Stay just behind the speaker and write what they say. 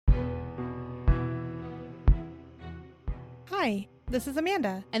Hi, this is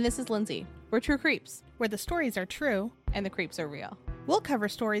Amanda, And this is Lindsay. We're True Creeps, where the stories are true. and the creeps are real. We'll cover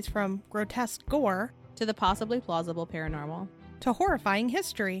stories from grotesque gore To the possibly plausible paranormal, to horrifying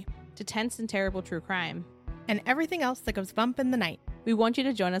history to tense and terrible true crime. and everything else that goes bump in the night. We want you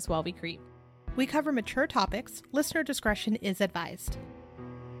to join us while we creep. We cover mature topics. Listener discretion is advised.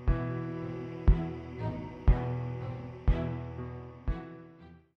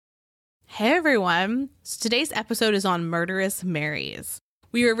 Hey everyone! So today's episode is on Murderous Marys.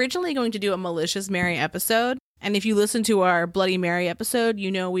 We were originally going to do a Malicious Mary episode, and if you listen to our Bloody Mary episode, you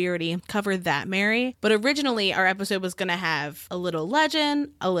know we already covered that Mary. But originally, our episode was going to have a little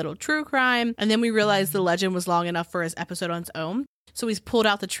legend, a little true crime, and then we realized the legend was long enough for his episode on its own, so we pulled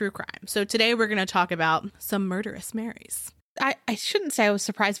out the true crime. So today we're going to talk about some Murderous Marys. I shouldn't say I was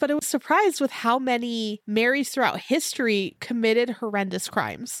surprised, but I was surprised with how many Marys throughout history committed horrendous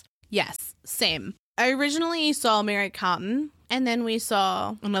crimes. Yes, same. I originally saw Mary Cotton, and then we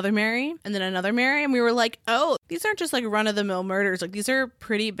saw another Mary, and then another Mary, and we were like, oh, these aren't just like run-of-the-mill murders. Like, these are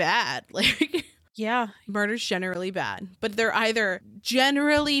pretty bad. Like, Yeah. murder's generally bad. But they're either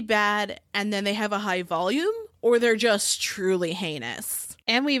generally bad, and then they have a high volume, or they're just truly heinous.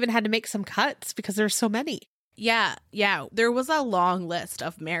 And we even had to make some cuts because there's so many. Yeah. There was a long list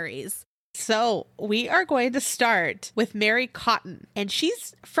of Marys. So we are going to start with Mary Cotton, and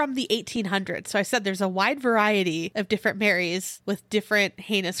she's from the 1800s. So I said there's a wide variety of different Marys with different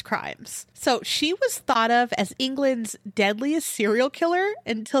heinous crimes. So she was thought of as England's deadliest serial killer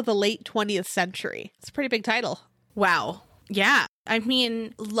until the late 20th century. It's a pretty big title. Wow. Yeah. I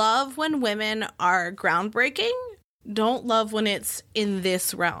mean, love when women are groundbreaking. Don't love when it's in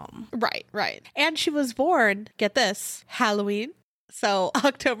this realm. Right. And she was born, get this, Halloween. So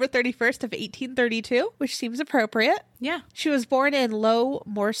October 31st of 1832, which seems appropriate. Yeah. She was born in Low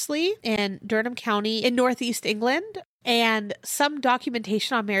Morsley in Durham County in northeast England, and some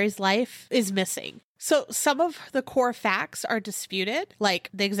documentation on Mary's life is missing. So some of the core facts are disputed, like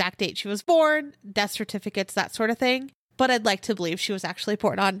the exact date she was born, death certificates, that sort of thing. But I'd like to believe she was actually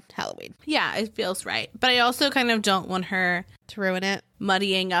born on Halloween. Yeah, it feels right. But I also kind of don't want her To ruin it.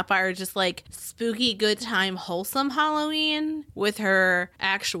 muddying up our just like spooky, good time, wholesome Halloween with her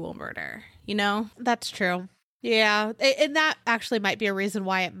actual murder, you know? That's true. Yeah, and that actually might be a reason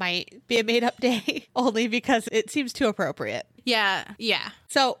why it might be a made-up day, only because it seems too appropriate. Yeah.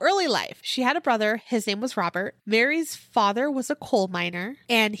 So, early life. She had a brother. His name was Robert. Mary's father was a coal miner,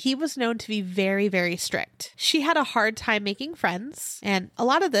 and he was known to be very, very strict. She had a hard time making friends, and a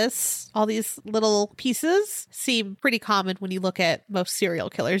lot of this, all these little pieces, seem pretty common when you look at most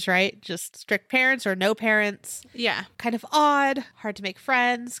serial killers, right? Just strict parents or no parents. Yeah. Kind of odd, hard to make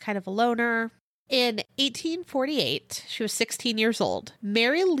friends, kind of a loner. In 1848, she was 16 years old.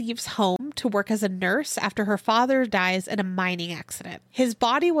 Mary leaves home to work as a nurse after her father dies in a mining accident. His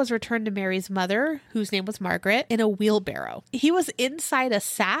body was returned to Mary's mother, whose name was Margaret, in a wheelbarrow. He was inside a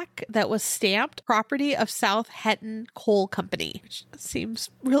sack that was stamped property of South Hetton Coal Company, which seems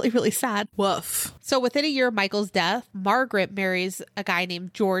really, really sad. Woof. So within a year of Michael's death, Margaret marries a guy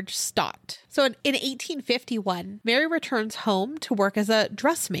named George Stott. So in 1851, Mary returns home to work as a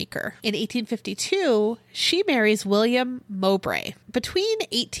dressmaker. In 1852, she marries William Mowbray. Between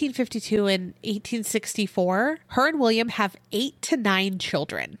 1852 and 1864, her and William have 8 to 9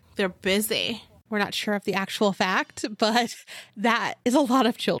 children. They're busy. We're not sure of the actual fact, but that is a lot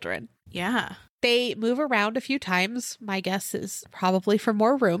of children. Yeah. They move around a few times. My guess is probably for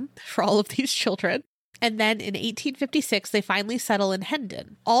more room for all of these children. And then in 1856, they finally settle in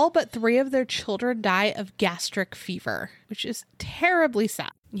Hendon. All but 3 of their children die of gastric fever, which is terribly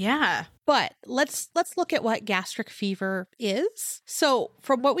sad. Yeah. But let's look at what gastric fever is. So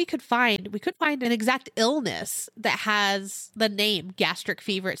from what we could find an exact illness that has the name gastric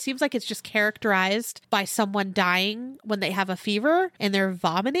fever. It seems like it's just characterized by someone dying when they have a fever and they're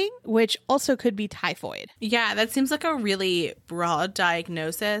vomiting, which also could be typhoid. Yeah, that seems like a really broad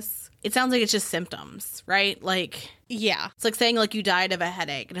diagnosis. It sounds like it's just symptoms, right? Like, Yeah. it's like saying like you died of a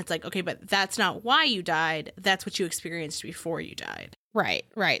headache, and it's like, okay, but that's not why you died. That's what you experienced before you died. Right.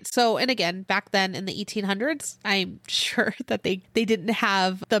 So, and again, back then in the 1800s, I'm sure that they didn't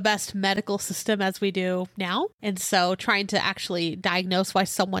have the best medical system as we do now. And so trying to actually diagnose why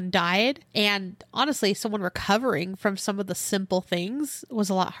someone died and honestly, someone recovering from some of the simple things was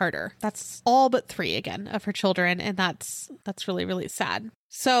a lot harder. That's all but 3 again of her children. And that's really, really sad.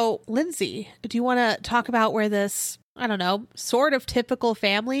 So, Lindsay, do you want to talk about where this I don't know, sort of typical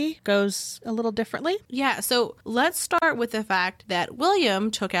family goes a little differently. Yeah, so let's start with the fact that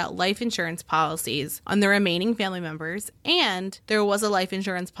William took out life insurance policies on the remaining family members, and there was a life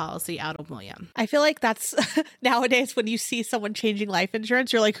insurance policy out of William. I feel like that's nowadays when you see someone changing life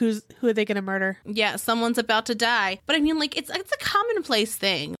insurance, you're like, who are they going to murder? Yeah, someone's about to die. But I mean, like, it's a commonplace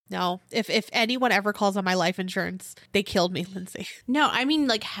thing. No, if anyone ever calls on my life insurance, they killed me, Lindsay. No, I mean,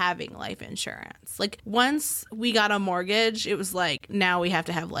 like, having life insurance. Like, once we got a mortgage, it was like, now we have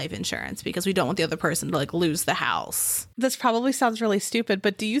to have life insurance because we don't want the other person to, like, lose the house. This probably sounds really stupid,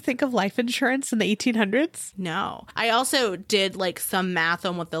 but do you think of life insurance in the 1800s? No. I also did, like, some math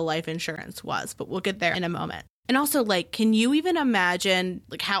on what the life insurance was, but we'll get there in a moment. And also, like, can you even imagine,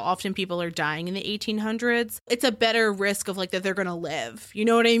 like, how often people are dying in the 1800s? It's a better risk of, like, that they're going to live. You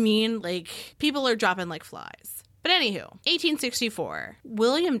know what I mean? Like, people are dropping like flies. But anywho, 1864,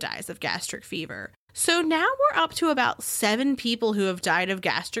 William dies of gastric fever. So now we're up to about 7 people who have died of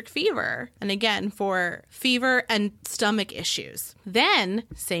gastric fever. And again, for fever and stomach issues. Then,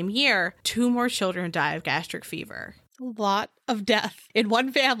 same year, 2 more children die of gastric fever. A lot of death in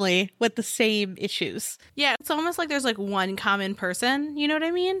one family with the same issues. Yeah, it's almost like there's like one common person, you know what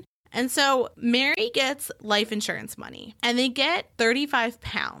I mean? And so Mary gets life insurance money and they get 35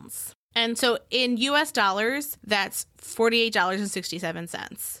 pounds. And so in US dollars, that's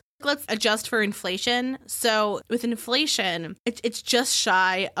 $48.67. Let's adjust for inflation. So with inflation, it's just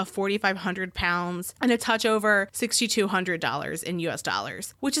shy of 4,500 pounds and a touch over $6,200 in US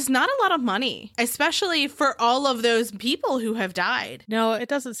dollars, which is not a lot of money, especially for all of those people who have died. No, it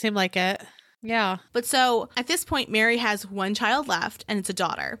doesn't seem like it. Yeah. But so at this point, Mary has one child left and it's a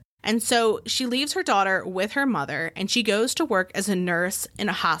daughter. And so she leaves her daughter with her mother and she goes to work as a nurse in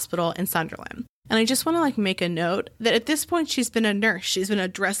a hospital in Sunderland. And I just want to like make a note that at this point, she's been a nurse. She's been a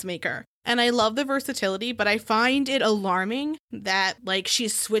dressmaker. And I love the versatility, but I find it alarming that like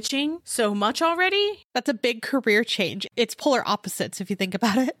she's switching so much already. That's a big career change. It's polar opposites if you think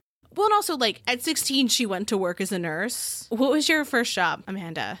about it. Well, and also like at 16, she went to work as a nurse. What was your first job,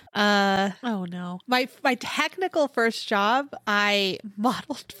 Amanda? Oh no. My technical first job, I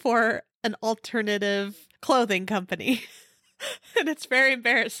modeled for an alternative clothing company. And it's very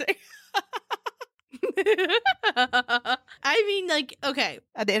embarrassing. I mean, like, okay.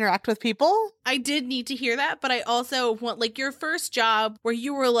 I had to interact with people. I did need to hear that, but I also want, like, your first job where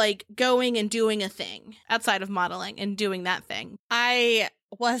you were, like, going and doing a thing outside of modeling and doing that thing. I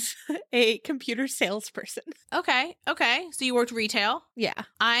was a computer salesperson. Okay. So you worked retail? Yeah.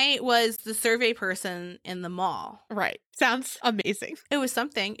 I was the survey person in the mall. Right. Sounds amazing. It was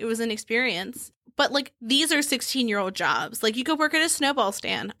something. It was an experience. But, like, these are 16-year-old jobs. Like, you could work at a snowball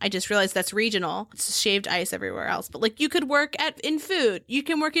stand. I just realized that's regional. It's shaved ice everywhere else. But, like, you could work in food. You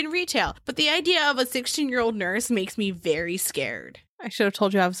can work in retail. But the idea of a 16-year-old nurse makes me very scared. I should have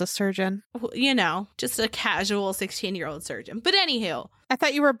told you I was a surgeon. Well, you know, just a casual 16-year-old surgeon. But anywho. I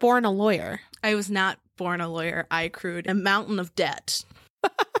thought you were born a lawyer. I was not born a lawyer. I accrued a mountain of debt.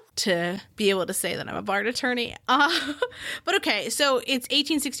 To be able to say that I'm a bar attorney. But okay, so it's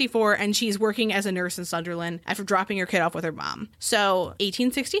 1864 and she's working as a nurse in Sunderland after dropping her kid off with her mom. So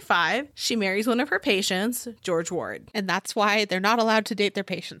 1865, she marries one of her patients, George Ward. And that's why they're not allowed to date their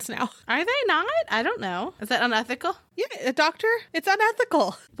patients now. Are they not? I don't know. Is that unethical? Yeah, a doctor, it's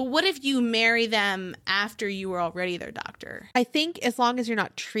unethical. But what if you marry them after you were already their doctor? I think as long as you're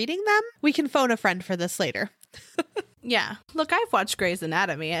not treating them, we can phone a friend for this later. Yeah. Look, I've watched Grey's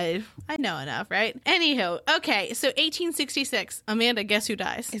Anatomy. I know enough, right? Anywho, okay, so 1866. Amanda, guess who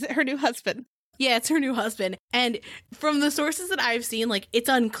dies? Is it her new husband? Yeah, it's her new husband. And from the sources that I've seen, like, it's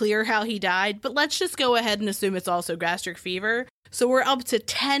unclear how he died, but let's just go ahead and assume it's also gastric fever. So we're up to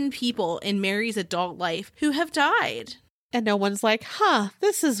 10 people in Mary's adult life who have died. And no one's like,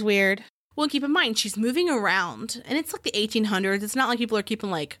 this is weird. Well, keep in mind, she's moving around, and it's like the 1800s. It's not like people are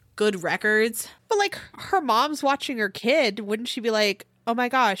keeping, like, good records. But, like, her mom's watching her kid. Wouldn't she be like, oh my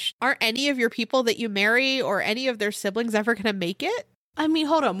gosh, aren't any of your people that you marry or any of their siblings ever going to make it? I mean,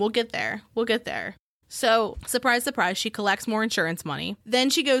 hold on. We'll get there. So, surprise, surprise, she collects more insurance money. Then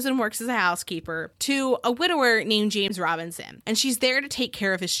she goes and works as a housekeeper to a widower named James Robinson. And she's there to take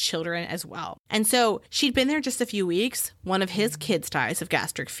care of his children as well. And so she'd been there just a few weeks. One of his kids dies of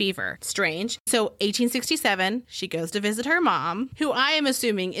gastric fever. Strange. So 1867, she goes to visit her mom, who I am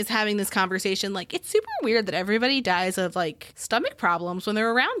assuming is having this conversation like, it's super weird that everybody dies of like stomach problems when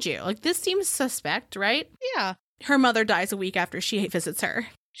they're around you. Like this seems suspect, right? Yeah. Her mother dies a week after she visits her.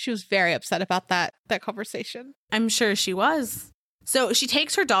 She was very upset about that conversation. I'm sure she was. So she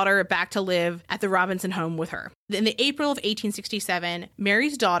takes her daughter back to live at the Robinson home with her. In the April of 1867,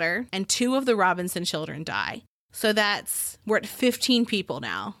 Mary's daughter and 2 of the Robinson children die. So we're at 15 people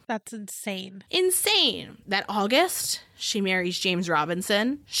now. That's insane. Insane. That August, she marries James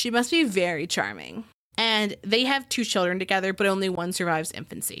Robinson. She must be very charming. And they have 2 children together, but only one survives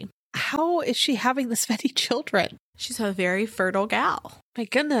infancy. How is she having this many children? She's a very fertile gal. My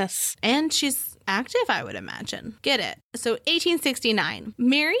goodness. And she's active, I would imagine. Get it. So 1869,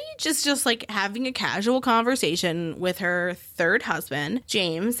 Mary just like having a casual conversation with her 3rd husband,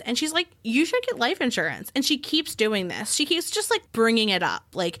 James, and she's like, you should get life insurance. And she keeps doing this. She keeps just like bringing it up.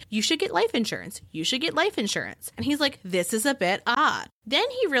 Like, you should get life insurance. You should get life insurance. And he's like, this is a bit odd. Then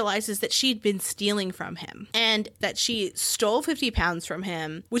he realizes that she'd been stealing from him and that she stole 50 pounds from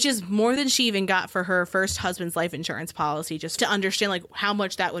him, which is more than she even got for her first husband's life insurance policy, just to understand like how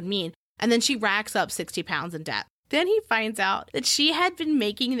much that would mean. And then she racks up 60 pounds in debt. Then he finds out that she had been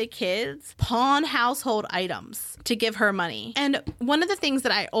making the kids pawn household items to give her money. And one of the things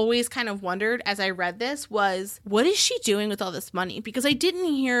that I always kind of wondered as I read this was, what is she doing with all this money? Because I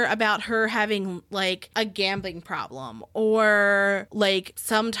didn't hear about her having like a gambling problem or like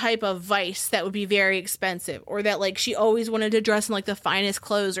some type of vice that would be very expensive, or that like she always wanted to dress in like the finest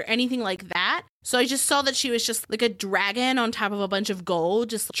clothes or anything like that. So I just saw that she was just like a dragon on top of a bunch of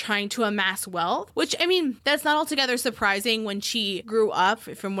gold, just trying to amass wealth, which, I mean, that's not altogether surprising when she grew up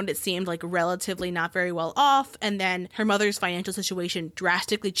from what it seemed like relatively not very well off. And then her mother's financial situation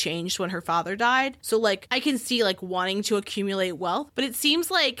drastically changed when her father died. So like, I can see like wanting to accumulate wealth, but it seems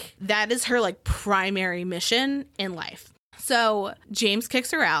like that is her like primary mission in life. So James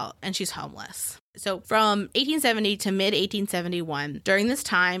kicks her out and she's homeless. So from 1870 to mid-1871, during this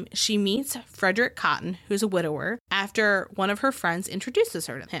time, she meets Frederick Cotton, who's a widower, after one of her friends introduces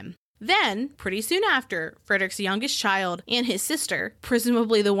her to him. Then, pretty soon after, Frederick's youngest child and his sister,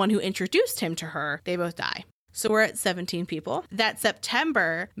 presumably the one who introduced him to her, they both die. So we're at 17 people. That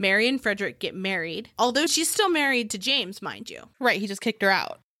September, Mary and Frederick get married, although she's still married to James, mind you. Right, he just kicked her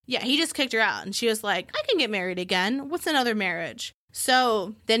out. Yeah, he just kicked her out, and she was like, I can get married again. What's another marriage?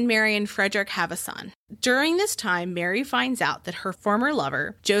 So then Mary and Frederick have a son. During this time, Mary finds out that her former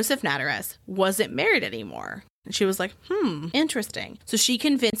lover, Joseph Natteras, wasn't married anymore. And she was like, interesting. So she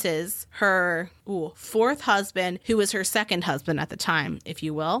convinces her 4th husband, who was her 2nd husband at the time, if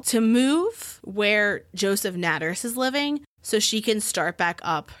you will, to move where Joseph Natteras is living so she can start back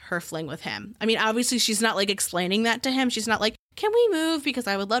up her fling with him. I mean, obviously, she's not like explaining that to him. She's not like, can we move? Because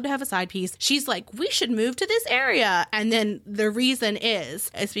I would love to have a side piece. She's like, we should move to this area. And then the reason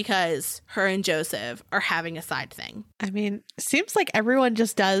is because her and Joseph are having a side thing. I mean, seems like everyone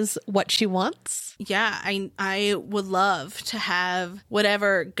just does what she wants. Yeah, I would love to have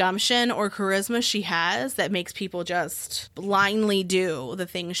whatever gumption or charisma she has that makes people just blindly do the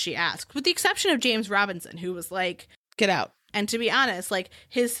things she asks, with the exception of James Robinson, who was like, get out. And to be honest, like,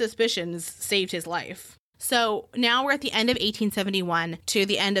 his suspicions saved his life. So now we're at the end of 1871 to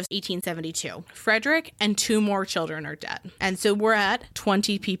the end of 1872. Frederick and 2 more children are dead. And so we're at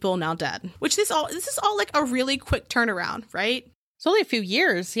 20 people now dead, which this is all like a really quick turnaround, right? It's only a few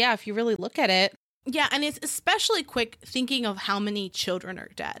years. Yeah, if you really look at it. Yeah, and it's especially quick thinking of how many children are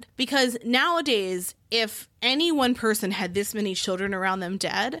dead. Because nowadays, if any one person had this many children around them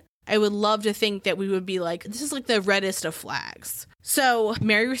dead, I would love to think that we would be like, this is like the reddest of flags. So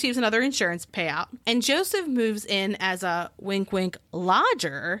Mary receives another insurance payout, and Joseph moves in as a wink wink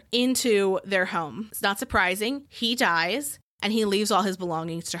lodger into their home. It's not surprising. He dies and he leaves all his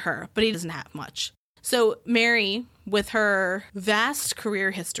belongings to her, but he doesn't have much. So Mary, with her vast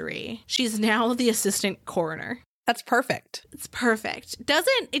career history, she's now the assistant coroner. That's perfect. It's perfect.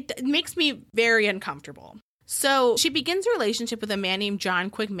 It makes me very uncomfortable. So she begins a relationship with a man named John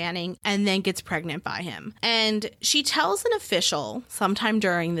Quick Manning and then gets pregnant by him. And she tells an official sometime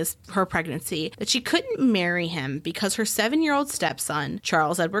during her pregnancy that she couldn't marry him because her 7-year-old stepson,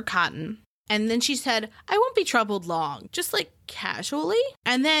 Charles Edward Cotton. And then she said, I won't be troubled long, just like casually.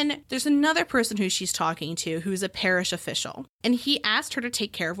 And then there's another person who she's talking to who's a parish official. And he asked her to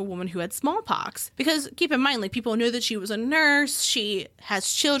take care of a woman who had smallpox. Because keep in mind, like, people know that she was a nurse. She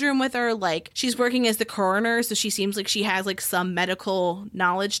has children with her. Like, she's working as the coroner. So she seems like she has like some medical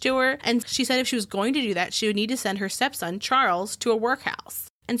knowledge to her. And she said if she was going to do that, she would need to send her stepson, Charles, to a workhouse.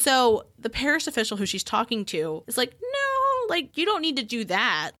 And so the parish official who she's talking to is like, no, like, you don't need to do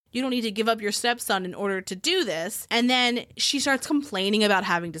that. You don't need to give up your stepson in order to do this. And then she starts complaining about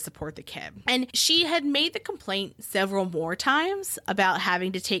having to support the kid. And she had made the complaint several more times about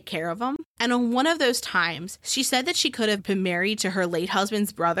having to take care of him. And on one of those times, she said that she could have been married to her late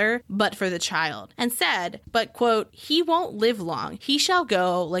husband's brother, but for the child, and said, but quote, he won't live long. He shall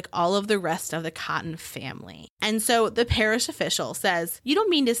go like all of the rest of the Cotton family. And so the parish official says, you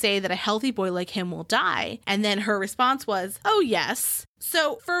don't mean to say that a healthy boy like him will die? And then her response was, oh, yes.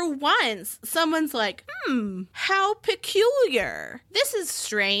 So for once, someone's like, how peculiar. This is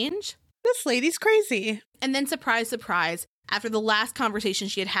strange. This lady's crazy. And then surprise, surprise, after the last conversation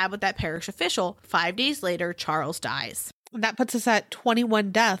she had with that parish official, 5 days later, Charles dies. And that puts us at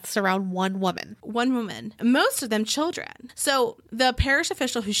 21 deaths around one woman. One woman, most of them children. So the parish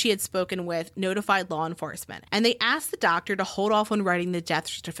official who she had spoken with notified law enforcement, and they asked the doctor to hold off on writing the death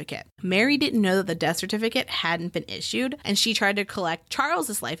certificate. Mary didn't know that the death certificate hadn't been issued, and she tried to collect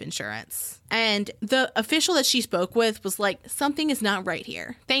Charles's life insurance. And the official that she spoke with was like, something is not right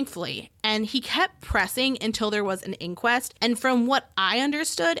here, thankfully. And he kept pressing until there was an inquest. And from what I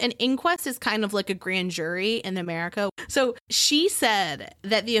understood, an inquest is kind of like a grand jury in America. So she said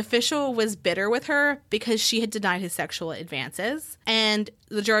that the official was bitter with her because she had denied his sexual advances. And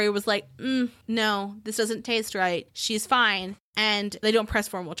the jury was like, no, this doesn't taste right. She's fine. And they don't press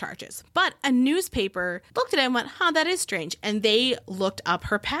formal charges. But a newspaper looked at it and went, that is strange. And they looked up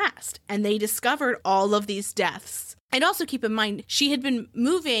her past and they discovered all of these deaths. And also keep in mind, she had been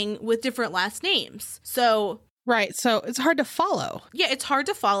moving with different last names. So right. So it's hard to follow. Yeah, it's hard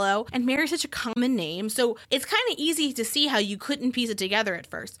to follow. And Mary's such a common name. So it's kind of easy to see how you couldn't piece it together at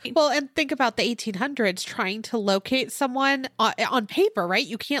first. Well, and think about the 1800s trying to locate someone on paper, right?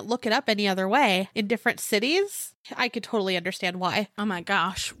 You can't look it up any other way in different cities. I could totally understand why. Oh my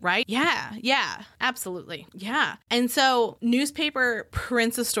gosh, right? Yeah, absolutely. Yeah. And so newspaper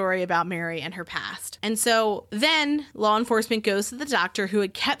prints a story about Mary and her past. And so then law enforcement goes to the doctor who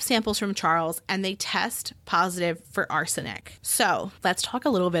had kept samples from Charles and they test positive for arsenic. So let's talk a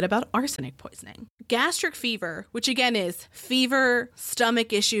little bit about arsenic poisoning. Gastric fever, which again is fever,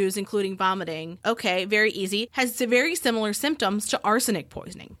 stomach issues, including vomiting. Okay, very easy. Has very similar symptoms to arsenic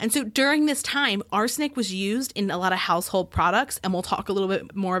poisoning. And so during this time, arsenic was used in a lot of household products, and we'll talk a little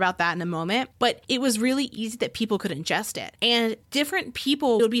bit more about that in a moment, but it was really easy that people could ingest it. And different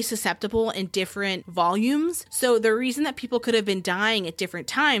people would be susceptible in different volumes. So the reason that people could have been dying at different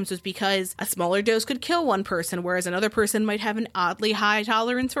times was because a smaller dose could kill one person, whereas another person might have an oddly high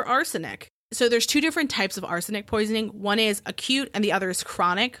tolerance for arsenic. So there's two different types of arsenic poisoning. One is acute and the other is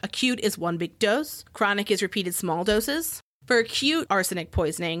chronic. Acute is one big dose. Chronic is repeated small doses. For acute arsenic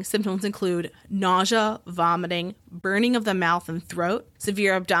poisoning, symptoms include nausea, vomiting, burning of the mouth and throat,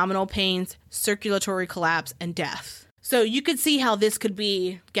 severe abdominal pains, circulatory collapse, and death. So you could see how this could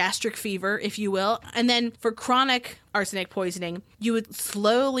be gastric fever, if you will. And then for chronic arsenic poisoning, you would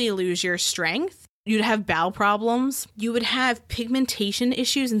slowly lose your strength. You'd have bowel problems. You would have pigmentation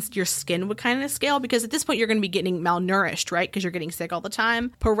issues and your skin would kind of scale because at this point you're going to be getting malnourished, right? Because you're getting sick all the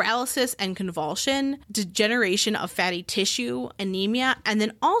time. Paralysis and convulsion, degeneration of fatty tissue, anemia, and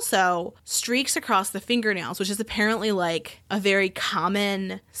then also streaks across the fingernails, which is apparently like a very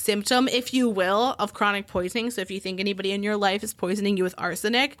common symptom, if you will, of chronic poisoning. So if you think anybody in your life is poisoning you with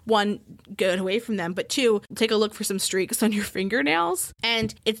arsenic, one, get away from them. But two, take a look for some streaks on your fingernails.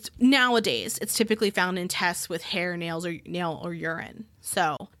 And it's nowadays, it's typically found in tests with hair, nails, or nail or urine.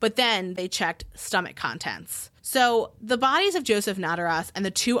 So, but then they checked stomach contents. So the bodies of Joseph Nadarros and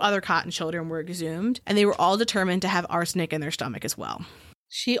the two other Cotton children were exhumed, and they were all determined to have arsenic in their stomach as well.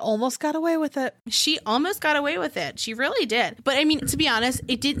 She almost got away with it. She almost got away with it. She really did. But I mean, to be honest,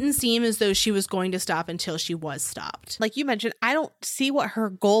 it didn't seem as though she was going to stop until she was stopped. Like you mentioned, I don't see what her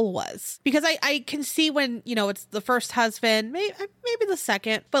goal was. Because I can see when, you know, it's the first husband, maybe the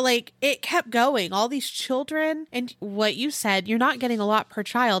second, but like it kept going. All these children, and what you said, you're not getting a lot per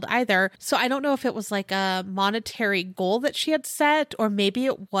child either. So I don't know if it was like a monetary goal that she had set, or maybe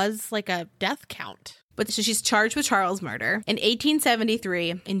it was like a death count. But so she's charged with Charles' murder. In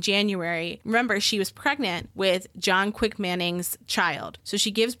 1873, in January, remember, she was pregnant with John Quick Manning's child. So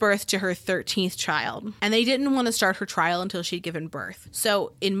she gives birth to her 13th child. And they didn't want to start her trial until she'd given birth.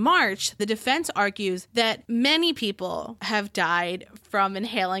 So in March, the defense argues that many people have died from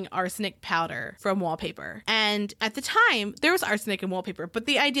inhaling arsenic powder from wallpaper. And at the time, there was arsenic in wallpaper. But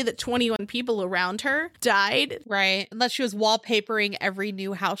the idea that 21 people around her died. Right. Unless she was wallpapering every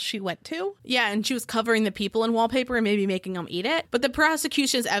new house she went to. Yeah, and she was covering the people in wallpaper and maybe making them eat it. But the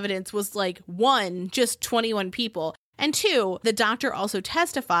prosecution's evidence was like, one, just 21 people. And 2, the doctor also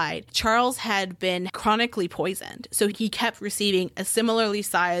testified Charles had been chronically poisoned, so he kept receiving a similarly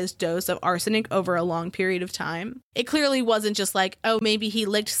sized dose of arsenic over a long period of time. It clearly wasn't just like, oh, maybe he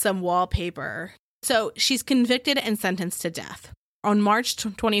licked some wallpaper. So she's convicted and sentenced to death. On March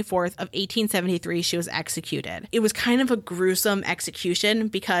 24th of 1873, she was executed. It was kind of a gruesome execution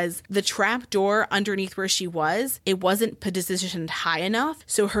because the trap door underneath where she was, it wasn't positioned high enough,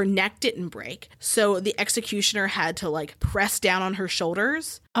 so her neck didn't break. So the executioner had to like press down on her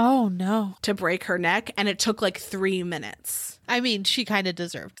shoulders. Oh, no. To break her neck, and it took like 3 minutes. I mean, she kind of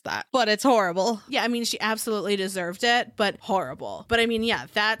deserved that, but it's horrible. Yeah, I mean, she absolutely deserved it, but horrible. But I mean, yeah,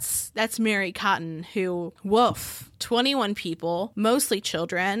 that's Mary Cotton, who, woof, 21 people, mostly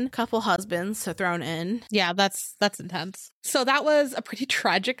children, couple husbands thrown in. Yeah, that's intense. So that was a pretty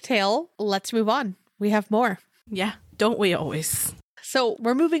tragic tale. Let's move on. We have more. Yeah, don't we always? So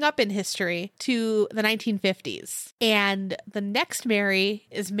we're moving up in history to the 1950s. And the next Mary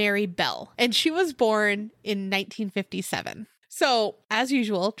is Mary Bell. And she was born in 1957. So, as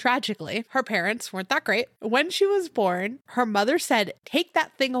usual, tragically, her parents weren't that great. When she was born, her mother said, "Take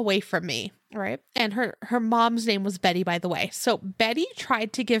that thing away from me." Right. And her mom's name was Betty, by the way. So Betty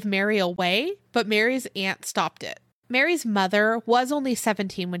tried to give Mary away, but Mary's aunt stopped it. Mary's mother was only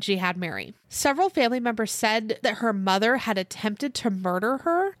 17 when she had Mary. Several family members said that her mother had attempted to murder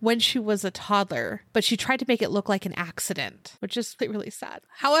her when she was a toddler, but she tried to make it look like an accident, which is really sad.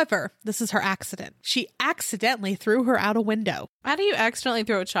 However, this is her accident. She accidentally threw her out a window. How do you accidentally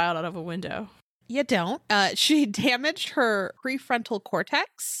throw a child out of a window? You don't. She damaged her prefrontal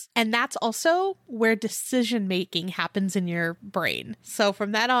cortex, and that's also where decision-making happens in your brain. So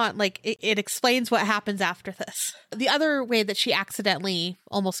from that on, like, it explains what happens after this. The other way that she accidentally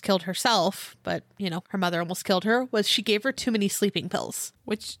almost killed herself, but, her mother almost killed her, was she gave her too many sleeping pills.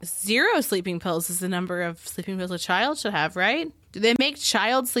 Which 0 sleeping pills is the number of sleeping pills a child should have, right? Do they make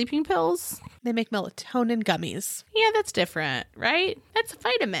child sleeping pills? They make melatonin gummies. Yeah, that's different, right? That's a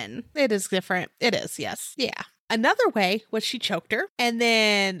vitamin. It is different. It is, yes. Yeah. Another way was she choked her. And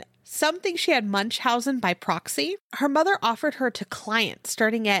then something she had Munchausen by proxy. Her mother offered her to clients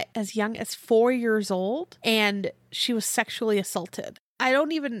starting at as young as 4 years old. And she was sexually assaulted. I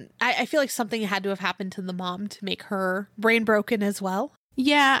feel like something had to have happened to the mom to make her brain broken as well.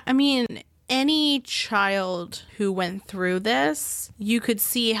 Yeah, I mean, any child who went through this, you could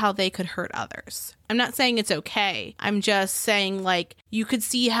see how they could hurt others. I'm not saying it's okay. I'm just saying, like, you could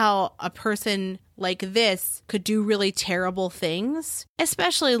see how a person like this could do really terrible things,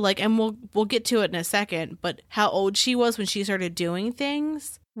 especially like, and we'll get to it in a second, but how old she was when she started doing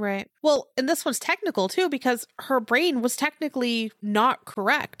things. Right. Well, and this one's technical too, because her brain was technically not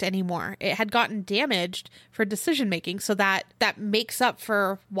correct anymore. It had gotten damaged for decision making, so that makes up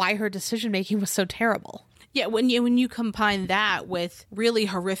for why her decision making was so terrible. Yeah, when you combine that with really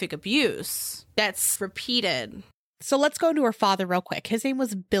horrific abuse that's repeated. So let's go into her father real quick. His name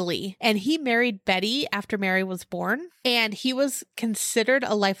was Billy, and he married Betty after Mary was born, and he was considered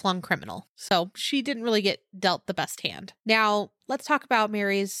a lifelong criminal. So she didn't really get dealt the best hand. Now, let's talk about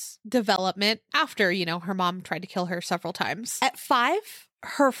Mary's development after, her mom tried to kill her several times. At 5,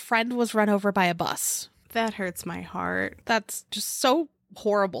 her friend was run over by a bus. That hurts my heart. That's just so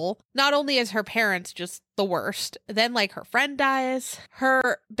horrible. Not only is her parents just the worst, then her friend dies.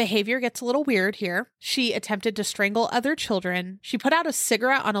 Her behavior gets a little weird here. She attempted to strangle other children. She put out a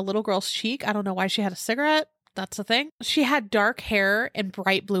cigarette on a little girl's cheek. I don't know why she had a cigarette. That's a thing. She had dark hair and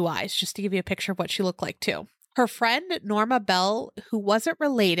bright blue eyes, just to give you a picture of what she looked like too. Her friend, Norma Bell, who wasn't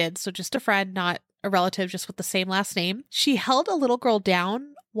related, so just a friend, not a relative, just with the same last name, she held a little girl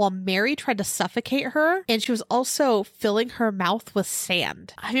down while Mary tried to suffocate her, and she was also filling her mouth with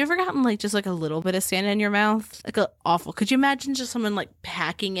sand. Have you ever gotten just a little bit of sand in your mouth? Awful. Could you imagine just someone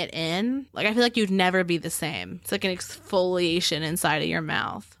packing it in? I feel like you'd never be the same. It's like an exfoliation inside of your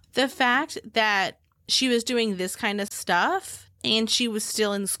mouth. The fact that she was doing this kind of stuff and she was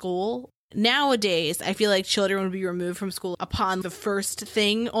still in school. Nowadays, I feel like children would be removed from school upon the first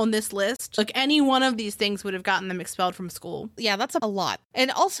thing on this list. Any one of these things would have gotten them expelled from school. Yeah, that's a lot. And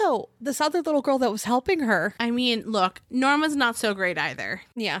also, this other little girl that was helping her. I mean, look, Norma's not so great either.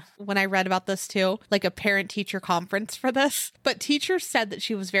 Yeah, when I read about this too, a parent-teacher conference for this. But teachers said that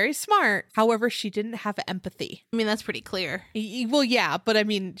she was very smart. However, she didn't have empathy. I mean, that's pretty clear. Well, yeah, but I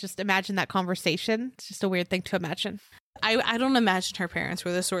mean, just imagine that conversation. It's just a weird thing to imagine. I don't imagine her parents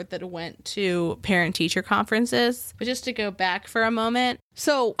were the sort that went to parent-teacher conferences. But just to go back for a moment.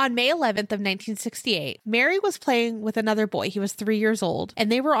 So on May 11th of 1968, Mary was playing with another boy. He was 3 years old,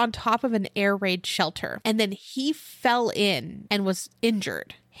 and they were on top of an air raid shelter. And then he fell in and was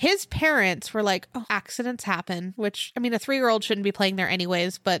injured. his parents were like, oh, accidents happen, which, I mean, a 3-year-old shouldn't be playing there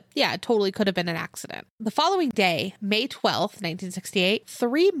anyways, but yeah, it totally could have been an accident. The following day, May 12th, 1968,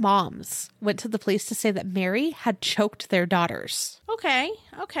 3 moms went to the police to say that Mary had choked their daughters. Okay.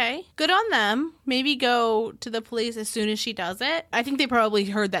 Good on them. Maybe go to the police as soon as she does it. I think they probably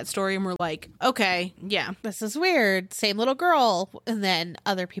heard that story and were like, okay, yeah. This is weird. Same little girl. And then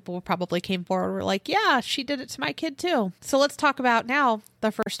other people probably came forward and were like, yeah, she did it to my kid too. So let's talk about now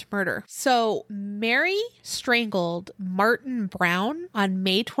the first murder. So Mary strangled Martin Brown on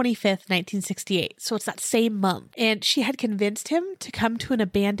May 25th, 1968. So it's that same month. And she had convinced him to come to an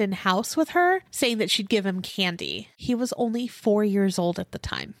abandoned house with her, saying that she'd give him candy. He was only 4 years old at the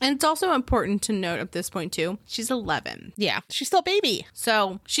time. And it's also important to note at this point too, she's 11. Yeah, she's still a baby.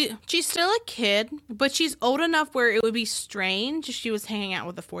 So she's still a kid, but she's old enough where it would be strange if she was hanging out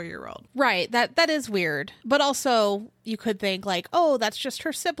with a 4-year-old. Right, that is weird. But also, you could think like, oh, that's just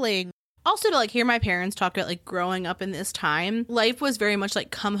her sibling. Also, to like hear my parents talk about like growing up in this time, life was very much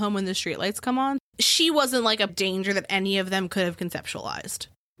like come home when the streetlights come on. She wasn't like a danger that any of them could have conceptualized.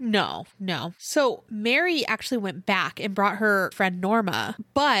 No. So Mary actually went back and brought her friend Norma,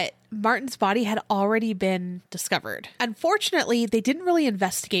 but Martin's body had already been discovered. Unfortunately, they didn't really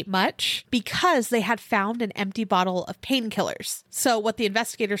investigate much because they had found an empty bottle of painkillers. So what the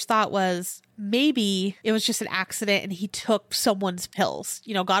investigators thought was maybe it was just an accident and he took someone's pills,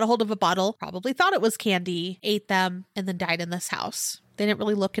 got a hold of a bottle, probably thought it was candy, ate them, and then died in this house. They didn't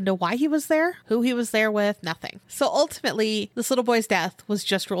really look into why he was there, who he was there with, nothing. So ultimately, this little boy's death was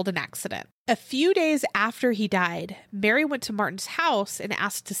just ruled an accident. A few days after he died, Mary went to Martin's house and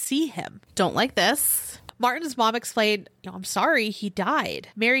asked to see him. Don't like this. Martin's mom explained, I'm sorry, he died.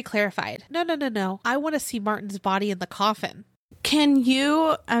 Mary clarified, no. I want to see Martin's body in the coffin. Can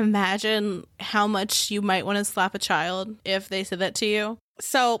you imagine how much you might want to slap a child if they said that to you?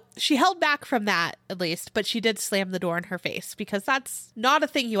 So she held back from that, at least, but she did slam the door in her face because that's not a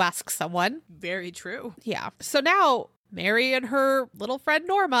thing you ask someone. Very true. Yeah. So now Mary and her little friend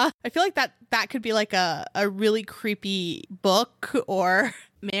Norma, I feel like that could be like a really creepy book or...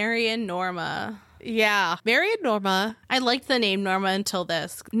 Mary and Norma. Yeah. Mary and Norma. I liked the name Norma until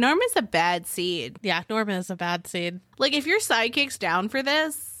this. Norma's a bad seed. Yeah, Norma is a bad seed. Like, if your sidekick's down for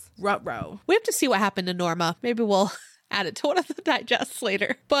this, ruh-roh. We have to see what happened to Norma. Maybe we'll add it to one of the digests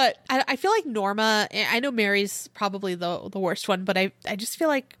later. But I feel like Norma, I know Mary's probably the worst one, but I just feel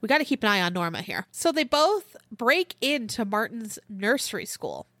like we got to keep an eye on Norma here. So they both break into Martin's nursery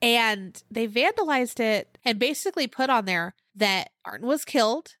school and they vandalized it and basically put on there that Martin was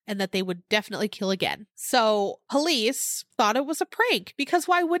killed and that they would definitely kill again. So police thought it was a prank because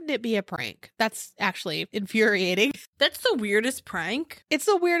why wouldn't it be a prank? That's actually infuriating. That's the weirdest prank. It's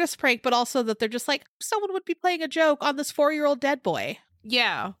the weirdest prank, but also that they're just like, someone would be playing a joke on this 4-year-old dead boy.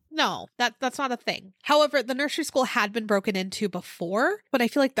 Yeah. No, that's not a thing. However, the nursery school had been broken into before, but I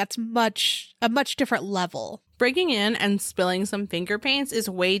feel like that's a much different level. Breaking in and spilling some finger paints is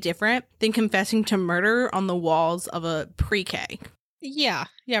way different than confessing to murder on the walls of a pre-K. Yeah,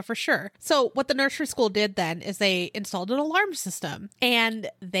 for sure. So what the nursery school did then is they installed an alarm system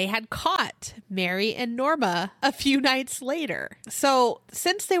and they had caught Mary and Norma a few nights later. So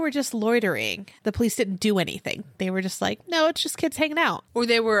since they were just loitering, the police didn't do anything. They were just like, no, it's just kids hanging out. Or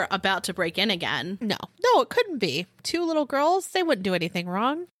they were about to break in again. No, it couldn't be. 2 little girls, they wouldn't do anything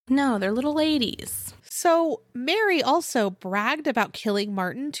wrong. No, they're little ladies. So Mary also bragged about killing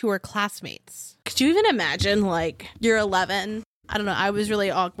Martin to her classmates. Could you even imagine, like, you're 11? I don't know. I was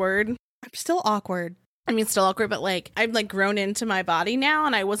really awkward. I'm still awkward. I mean, still awkward, but like, I've like grown into my body now,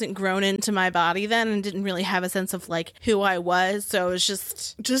 and I wasn't grown into my body then and didn't really have a sense of like who I was. So it was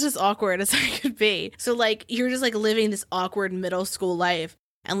just as awkward as I could be. So like, you're just like living this awkward middle school life.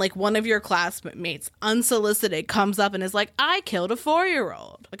 And like one of your classmates unsolicited comes up and is like, I killed a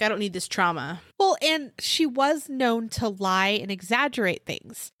 4-year-old. Like, I don't need this trauma. Well, and she was known to lie and exaggerate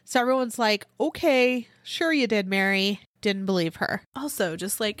things. So everyone's like, okay, sure you did, Mary. Didn't believe her. Also,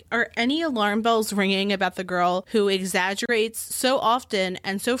 just like, are any alarm bells ringing about the girl who exaggerates so often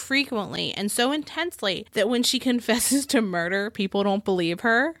and so frequently and so intensely that when she confesses to murder, people don't believe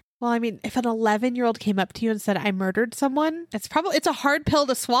her? Well, I mean, if an 11-year-old came up to you and said, I murdered someone, it's a hard pill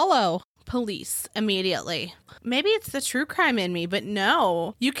to swallow. Police, immediately. Maybe it's the true crime in me, but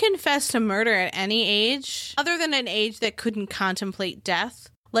no. You confess to murder at any age, other than an age that couldn't contemplate death.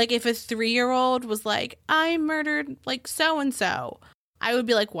 Like, if a 3-year-old was like, I murdered, like, so-and-so, I would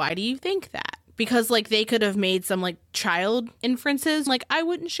be like, why do you think that? Because, like, they could have made some, like, child inferences. Like, I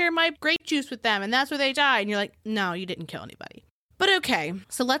wouldn't share my grape juice with them, and that's where they died. And you're like, no, you didn't kill anybody. But okay,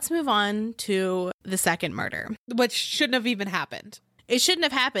 so let's move on to the second murder. Which shouldn't have even happened. It shouldn't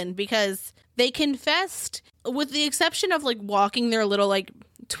have happened because they confessed, with the exception of like walking their little like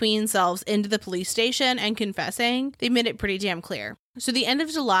tween selves into the police station and confessing. They made it pretty damn clear. So the end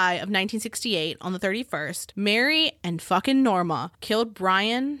of July of 1968, on the 31st, Mary and fucking Norma killed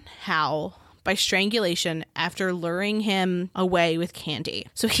Brian Howell by strangulation after luring him away with candy.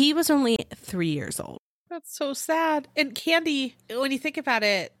 So he was only 3 years old. That's so sad. And candy, when you think about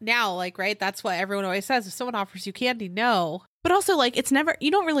it now, like, right, that's what everyone always says. If someone offers you candy, no. But also, like, it's never,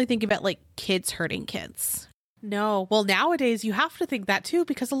 you don't really think about, like, kids hurting kids. No. Well, nowadays you have to think that too,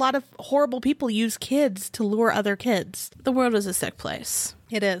 because a lot of horrible people use kids to lure other kids. The world is a sick place.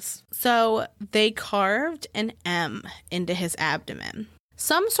 It is. So they carved an M into his abdomen.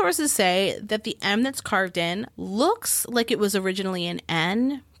 Some sources say that the M that's carved in looks like it was originally an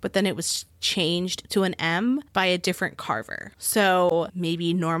N, but then it was changed to an M by a different carver. So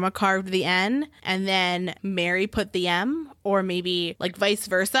maybe Norma carved the N and then Mary put the M, or maybe like vice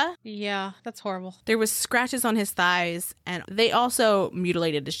versa. Yeah, that's horrible. There was scratches on his thighs, and they also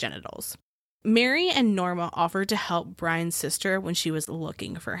mutilated his genitals. Mary and Norma offered to help Brian's sister when she was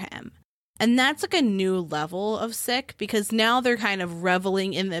looking for him. And that's like a new level of sick, because now they're kind of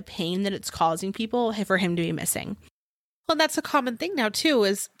reveling in the pain that it's causing people for him to be missing. Well, that's a common thing now, too,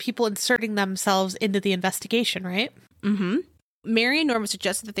 is people inserting themselves into the investigation, right? Mm-hmm. Mary and Norma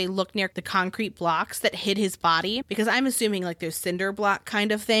suggested that they look near the concrete blocks that hid his body, because I'm assuming like those cinder block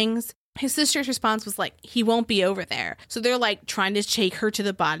kind of things. His sister's response was like, he won't be over there. So they're like trying to take her to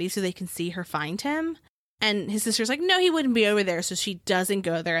the body so they can see her find him. And his sister's like, no, he wouldn't be over there. So she doesn't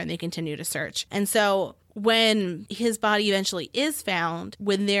go there, and they continue to search. And so when his body eventually is found,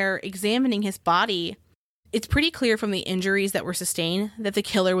 when they're examining his body, it's pretty clear from the injuries that were sustained that the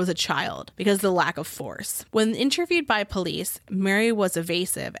killer was a child because of the lack of force. When interviewed by police, Mary was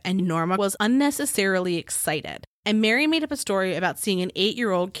evasive and Norma was unnecessarily excited. And Mary made up a story about seeing an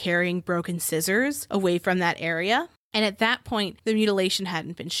 8-year-old carrying broken scissors away from that area. And at that point, the mutilation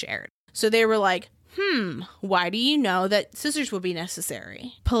hadn't been shared. So they were like, why do you know that scissors would be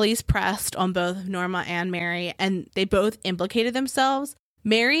necessary? Police pressed on both Norma and Mary, and they both implicated themselves.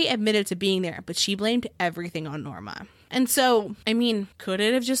 Mary admitted to being there, but she blamed everything on Norma. And so, I mean, could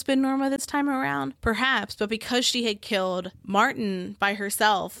it have just been Norma this time around? Perhaps, but because she had killed Martin by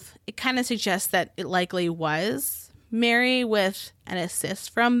herself, it kind of suggests that it likely was Mary with an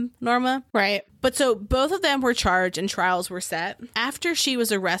assist from Norma. Right. But so both of them were charged and trials were set. After she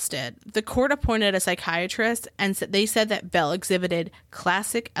was arrested, the court appointed a psychiatrist, and they said that Bell exhibited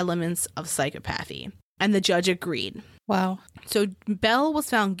classic elements of psychopathy. And the judge agreed. Wow. So Bell was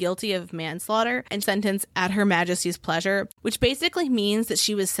found guilty of manslaughter and sentenced at Her Majesty's pleasure, which basically means that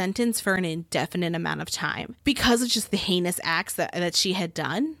she was sentenced for an indefinite amount of time because of just the heinous acts that she had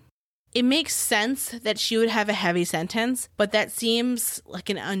done. It makes sense that she would have a heavy sentence, but that seems like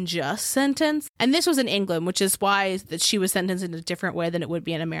an unjust sentence. And this was in England, which is why that she was sentenced in a different way than it would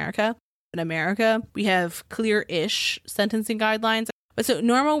be in America. In America, we have clear-ish sentencing guidelines. But so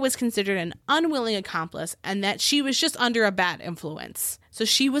Norma was considered an unwilling accomplice and that she was just under a bad influence. So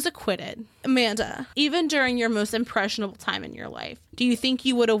she was acquitted. Amanda, even during your most impressionable time in your life, do you think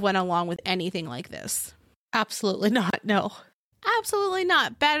you would have went along with anything like this? Absolutely not. No. Absolutely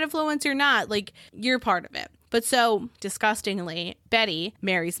not. Bad influence or not, like, you're part of it. But so, disgustingly, Betty,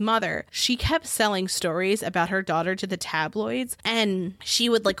 Mary's mother, she kept selling stories about her daughter to the tabloids, and she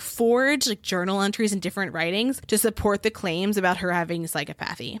would, like, forge, like, journal entries and different writings to support the claims about her having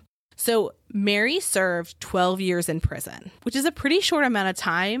psychopathy. So, Mary served 12 years in prison, which is a pretty short amount of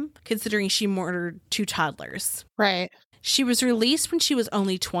time, considering she murdered 2 toddlers. Right. She was released when she was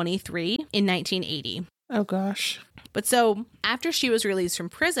only 23 in 1980. Oh, gosh. But so, after she was released from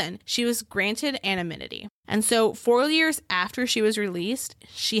prison, she was granted anonymity. And so, 4 years after she was released,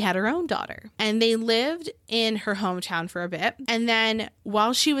 she had her own daughter. And they lived in her hometown for a bit. And then,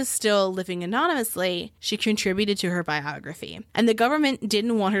 while she was still living anonymously, she contributed to her biography. And the government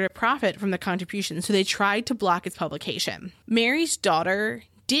didn't want her to profit from the contribution, so they tried to block its publication. Mary's daughter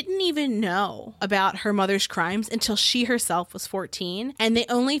didn't even know about her mother's crimes until she herself was 14. And they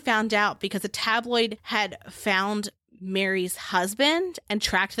only found out because a tabloid had found Mary's husband and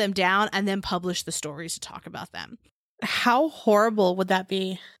tracked them down and then published the stories to talk about them. How horrible would that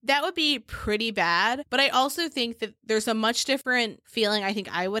be? That would be pretty bad. But I also think that there's a much different feeling I think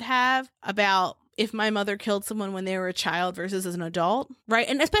I would have about if my mother killed someone when they were a child versus as an adult, right?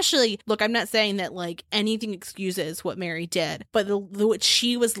 And especially, look, I'm not saying that like anything excuses what Mary did, but what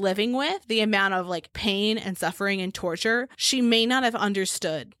she was living with, the amount of like pain and suffering and torture, she may not have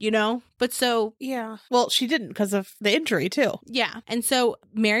understood, you know? But so, yeah. Well, she didn't because of the injury too. yeah. And so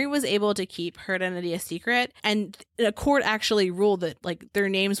Mary was able to keep her identity a secret. And a court actually ruled that like their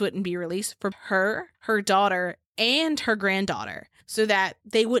names wouldn't be released for her daughter, and her granddaughter, so that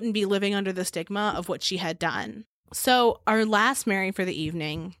they wouldn't be living under the stigma of what she had done. So our last Mary for the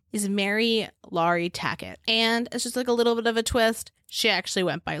evening is Mary Laurie Tackett. And it's just like a little bit of a twist. She actually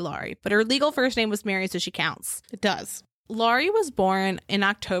went by Laurie, but her legal first name was Mary, so she counts. It does. Laurie was born in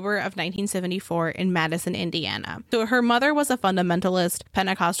October of 1974 in Madison, Indiana. So her mother was a fundamentalist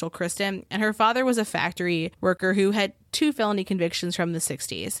Pentecostal Christian, and her father was a factory worker who had 2 felony convictions from the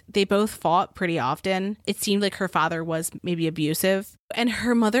 60s. They both fought pretty often. It seemed like her father was maybe abusive, and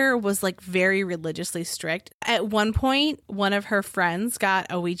her mother was like very religiously strict. At one point, one of her friends got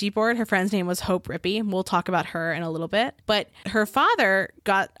a Ouija board. Her friend's name was Hope Rippey. We'll talk about her in a little bit. But her father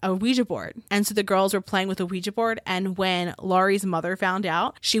got a Ouija board. And so the girls were playing with a Ouija board. And when Laurie's mother found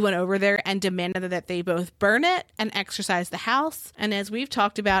out, she went over there and demanded that they both burn it and exorcise the house. And as we've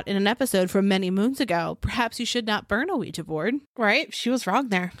talked about in an episode from many moons ago, perhaps you should not burn a Ouija board. Right? She was wrong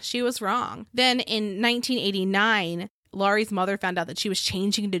there. She was wrong. Then in 1989, Laurie's mother found out that she was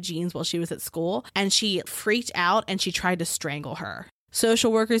changing into jeans while she was at school, and she freaked out and she tried to strangle her.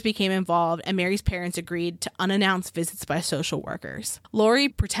 Social workers became involved, and Mary's parents agreed to unannounced visits by social workers. Laurie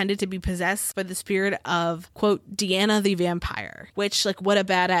pretended to be possessed by the spirit of, quote, Deanna the vampire, which, like, what a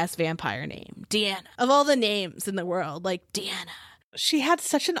badass vampire name. Deanna. Of all the names in the world, like, Deanna. She had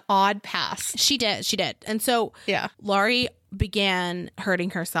such an odd past. She did. And so Yeah. Laurie began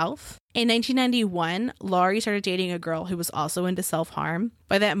hurting herself. In 1991, Laurie started dating a girl who was also into self-harm.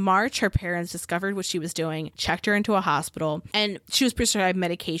 By that March, her parents discovered what she was doing, checked her into a hospital, and she was prescribed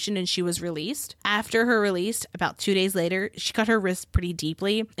medication and she was released. After her release, about 2 days later, she cut her wrist pretty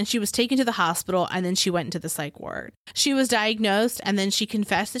deeply and she was taken to the hospital, and then she went into the psych ward. She was diagnosed, and then she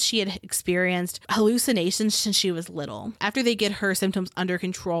confessed that she had experienced hallucinations since she was little. After they get her symptoms under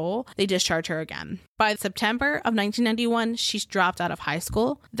control, they discharge her again. By September of 1991, she dropped out of high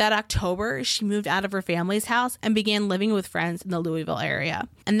school. That October, she moved out of her family's house and began living with friends in the Louisville area.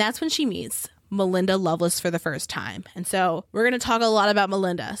 And that's when she meets Melinda Loveless for the first time. And so we're going to talk a lot about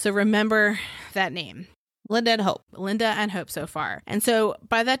Melinda. So remember that name. Linda and Hope. Linda and Hope so far. And so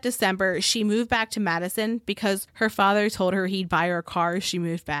by that December, she moved back to Madison because her father told her he'd buy her a car if she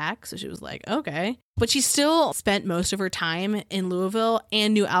moved back. So she was like, okay. But she still spent most of her time in Louisville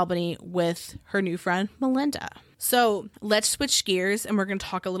and New Albany with her new friend, Melinda. So let's switch gears, and we're going to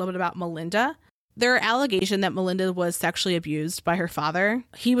talk a little bit about Melinda. There are allegations that Melinda was sexually abused by her father.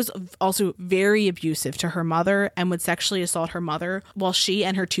 He was also very abusive to her mother and would sexually assault her mother while she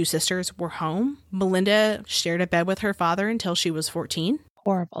and her 2 sisters were home. Melinda shared a bed with her father until she was 14.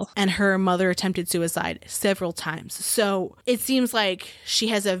 Horrible. And her mother attempted suicide several times. So it seems like she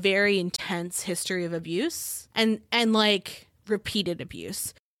has a very intense history of abuse and like repeated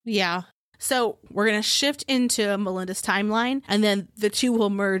abuse. Yeah. So we're going to shift into Melinda's timeline, and then the two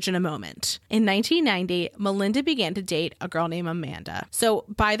will merge in a moment. In 1990, Melinda began to date a girl named Amanda. So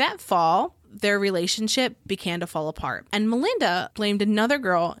by that fall, their relationship began to fall apart, and Melinda blamed another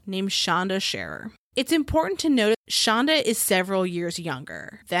girl named Shonda Scherer. It's important to note Shonda is several years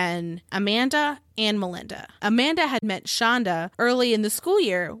younger than Amanda and Melinda. Amanda had met Shonda early in the school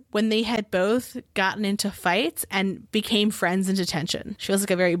year when they had both gotten into fights and became friends in detention. She was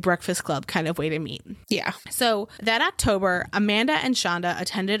like a very Breakfast Club kind of way to meet. Yeah. So that October, Amanda and Shonda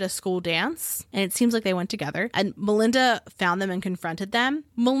attended a school dance, and it seems like they went together, and Melinda found them and confronted them.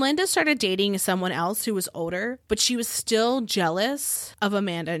 Melinda started dating someone else who was older, but she was still jealous of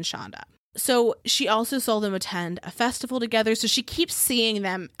Amanda and Shonda. So she also saw them attend a festival together. So she keeps seeing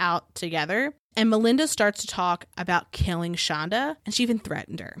them out together. And Melinda starts to talk about killing Shonda, and she even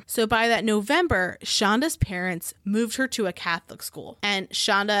threatened her. So by that November, Shonda's parents moved her to a Catholic school. And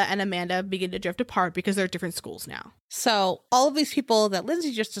Shonda and Amanda begin to drift apart because they're at different schools now. So all of these people that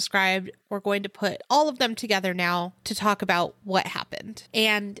Lindsay just described, we're going to put all of them together now to talk about what happened.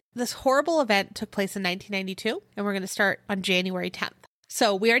 And this horrible event took place in 1992, and we're going to start on January 10th.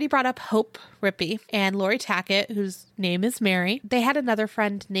 So we already brought up Hope Rippey and Laurie Tackett, whose name is Mary. They had another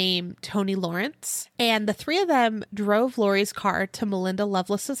friend named Tony Lawrence, and the 3 of them drove Laurie's car to Melinda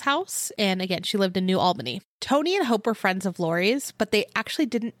Loveless's house. And again, she lived in New Albany. Tony and Hope were friends of Lori's, but they actually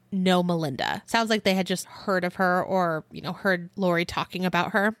didn't know Melinda. Sounds like they had just heard of her or, heard Lori talking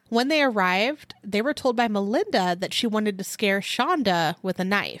about her. When they arrived, they were told by Melinda that she wanted to scare Shonda with a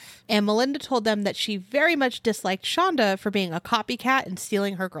knife. And Melinda told them that she very much disliked Shonda for being a copycat and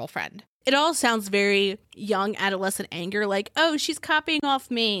stealing her girlfriend. It all sounds very young adolescent anger, like, oh, she's copying off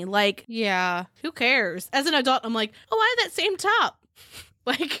me. Like, yeah, who cares? As an adult, I'm like, oh, I have that same top.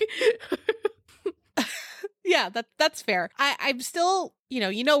 Like... Yeah, that's fair. I'm still,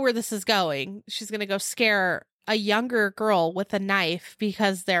 you know where this is going. She's going to go scare a younger girl with a knife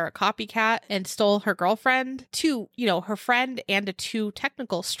because they're a copycat and stole her girlfriend to, her friend and to two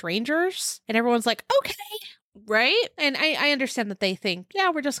technical strangers. And everyone's like, okay. Right? And I understand that they think, yeah,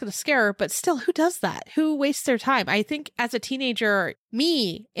 we're just going to scare her. But still, who does that? Who wastes their time? I think as a teenager,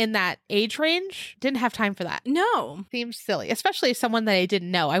 me in that age range didn't have time for that. No. Seems silly, especially someone that I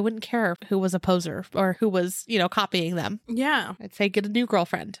didn't know. I wouldn't care who was a poser or who was, copying them. Yeah. I'd say get a new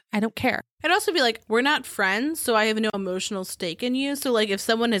girlfriend. I don't care. I'd also be like, we're not friends, so I have no emotional stake in you. So, like, if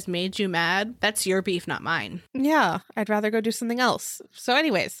someone has made you mad, that's your beef, not mine. Yeah, I'd rather go do something else. So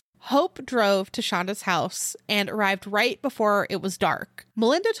anyways, Hope drove to Shonda's house and arrived right before it was dark.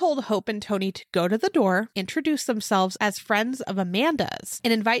 Melinda told Hope and Tony to go to the door, introduce themselves as friends of Amanda's,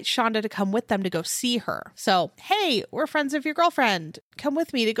 and invite Shonda to come with them to go see her. So, hey, we're friends of your girlfriend. Come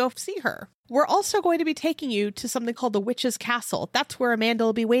with me to go see her. We're also going to be taking you to something called the Witch's Castle. That's where Amanda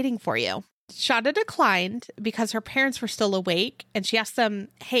will be waiting for you. Shonda declined because her parents were still awake, and she asked them,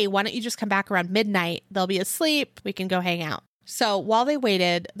 hey, why don't you just come back around midnight? They'll be asleep. We can go hang out. So while they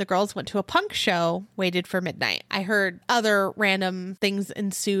waited, the girls went to a punk show, waited for midnight. I heard other random things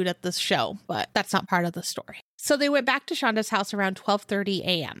ensued at this show, but that's not part of the story. So they went back to Shonda's house around 12:30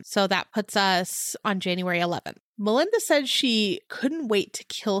 a.m. So that puts us on January 11th. Melinda said she couldn't wait to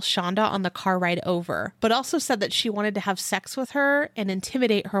kill Shonda on the car ride over, but also said that she wanted to have sex with her and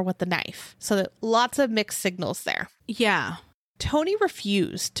intimidate her with the knife. So that lots of mixed signals there. Yeah. Tony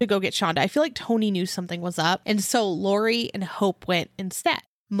refused to go get Shonda. I feel like Tony knew something was up, and so Lori and Hope went instead.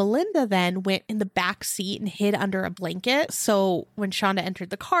 Melinda then went in the back seat and hid under a blanket, so when Shonda entered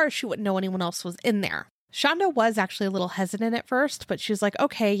the car, she wouldn't know anyone else was in there. Shonda was actually a little hesitant at first, but she was like,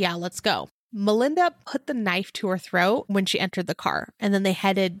 okay, yeah, let's go. Melinda put the knife to her throat when she entered the car, and then they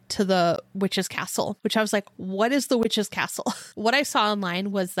headed to the witch's castle, which I was like, what is the witch's castle? What I saw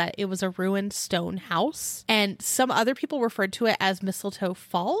online was that it was a ruined stone house, and some other people referred to it as Mistletoe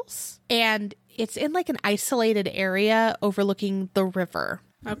Falls, and it's in like an isolated area overlooking the river.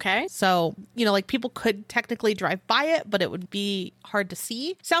 Okay. So, like people could technically drive by it, but it would be hard to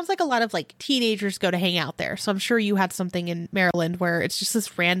see. Sounds like a lot of like teenagers go to hang out there. So I'm sure you had something in Maryland where it's just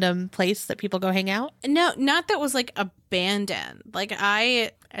this random place that people go hang out. No, not that was like abandoned. Like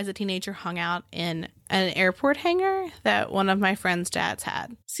I, as a teenager, hung out in an airport hangar that one of my friend's dads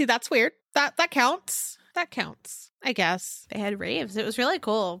had. See, that's weird. That counts. That counts, I guess. They had raves. It was really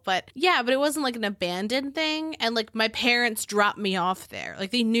cool. But yeah, but it wasn't like an abandoned thing. And like my parents dropped me off there.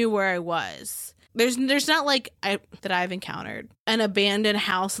 Like they knew where I was. There's not like that I've encountered an abandoned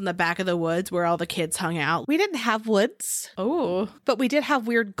house in the back of the woods where all the kids hung out. We didn't have woods. Oh. But we did have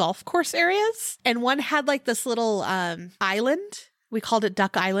weird golf course areas. And one had like this little island. We called it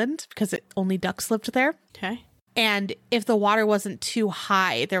Duck Island because only ducks lived there. Okay. And if the water wasn't too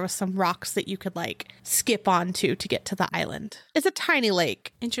high, there was some rocks that you could like skip onto to get to the island. It's a tiny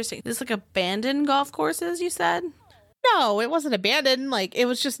lake. Interesting. This is like abandoned golf courses, you said? No, it wasn't abandoned. Like it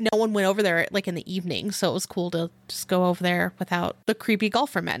was just no one went over there like in the evening. So it was cool to just go over there without the creepy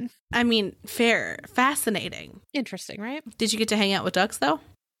golfer men. I mean, fair. Fascinating. Interesting, right? Did you get to hang out with ducks though?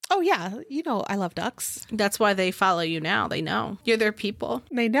 Oh, yeah. I love ducks. That's why they follow you now. They know. You're their people.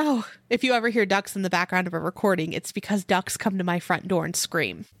 They know. If you ever hear ducks in the background of a recording, it's because ducks come to my front door and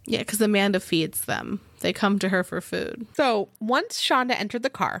scream. Yeah, because Amanda feeds them. They come to her for food. So once Shonda entered the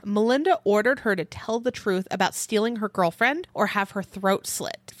car, Melinda ordered her to tell the truth about stealing her girlfriend or have her throat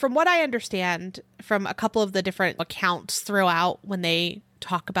slit. From what I understand from a couple of the different accounts throughout when they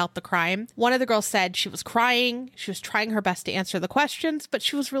talk about the crime, one of the girls said she was crying, she was trying her best to answer the questions, but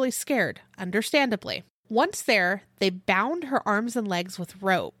she was really scared, understandably. Once there, they bound her arms and legs with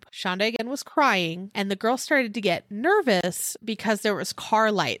rope. Shonda again was crying, and the girl started to get nervous because there was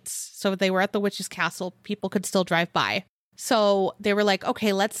car lights. So they were at the witch's castle, people could still drive by. So they were like,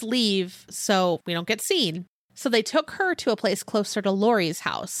 okay, let's leave so we don't get seen. So they took her to a place closer to Lori's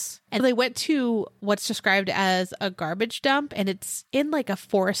house, and they went to what's described as a garbage dump, and it's in like a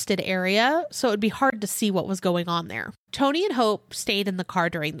forested area, so it would be hard to see what was going on there. Tony and Hope stayed in the car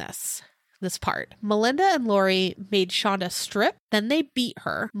during this part. Melinda and Lori made Shonda strip, then they beat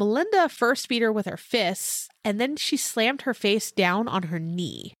her. Melinda first beat her with her fists and then she slammed her face down on her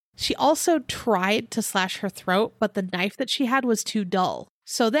knee. She also tried to slash her throat, but the knife that she had was too dull.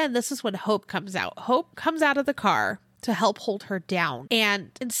 So then this is when Hope comes out. Hope comes out of the car to help hold her down.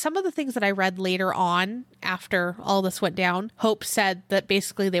 And in some of the things that I read later on, after all this went down, Hope said that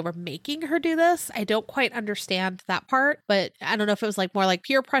basically they were making her do this. I don't quite understand that part, but I don't know if it was like more like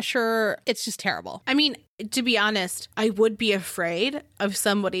peer pressure. It's just terrible. I mean, to be honest, I would be afraid of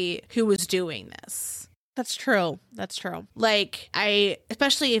somebody who was doing this. That's true. That's true. Like,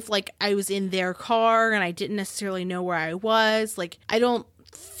 especially if like I was in their car and I didn't necessarily know where I was, like, I don't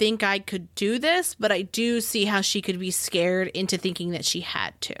think I could do this, but I do see how she could be scared into thinking that she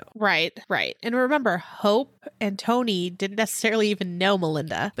had to. Right. And remember, Hope and Tony didn't necessarily even know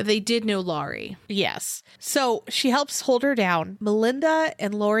Melinda. But they did know Laurie. Yes. So she helps hold her down. Melinda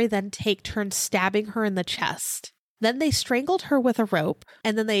and Laurie then take turns stabbing her in the chest. Then they strangled her with a rope,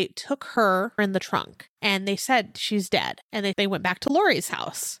 and then they took her in the trunk, and they said she's dead, and they went back to Laurie's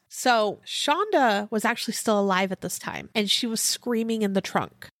house. So Shonda was actually still alive at this time, and she was screaming in the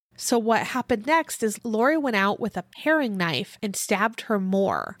trunk. So what happened next is Laurie went out with a paring knife and stabbed her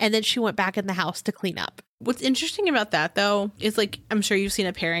more, and then she went back in the house to clean up. What's interesting about that, though, is like, I'm sure you've seen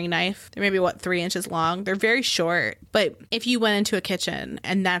a paring knife. They're maybe, 3 inches long. They're very short. But if you went into a kitchen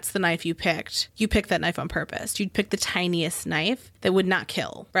and that's the knife you picked that knife on purpose. You'd pick the tiniest knife that would not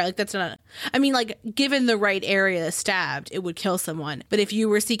kill, right? Like, that's not, I mean, like, given the right area stabbed, it would kill someone. But if you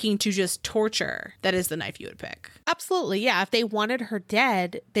were seeking to just torture, that is the knife you would pick. Absolutely, yeah. If they wanted her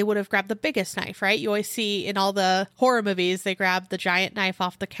dead, they would have grabbed the biggest knife, right? You always see in all the horror movies, they grab the giant knife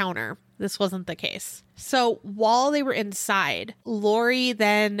off the counter. This wasn't the case. So while they were inside, Laurie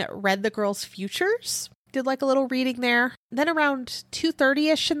then read the girls' futures, did like a little reading there. Then around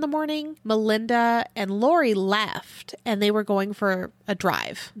 2:30ish in the morning, Melinda and Laurie left and they were going for a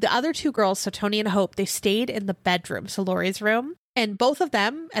drive. The other two girls, so Tony and Hope, they stayed in the bedroom, so Laurie's room. And both of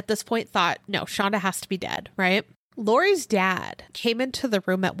them at this point thought, no, Shonda has to be dead, right? Laurie's dad came into the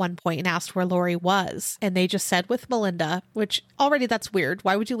room at one point and asked where Laurie was. And they just said with Melinda, which already that's weird.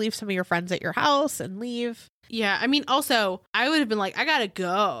 Why would you leave some of your friends at your house and leave? Yeah, I mean, also, I would have been like, I gotta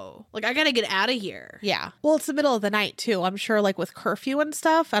go. Like, I gotta get out of here. Yeah. Well, it's the middle of the night, too. I'm sure, like, with curfew and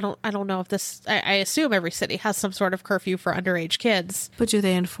stuff, I don't know if this, I assume every city has some sort of curfew for underage kids. But do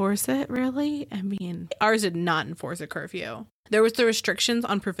they enforce it, really? I mean, ours did not enforce a curfew. There was the restrictions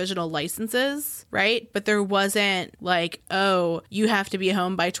on provisional licenses, right? But there wasn't like, oh, you have to be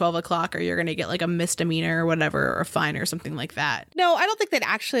home by 12 o'clock or you're going to get like a misdemeanor or whatever, or a fine or something like that. No, I don't think they'd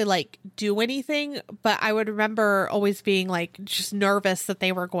actually like do anything, but I would remember always being like just nervous that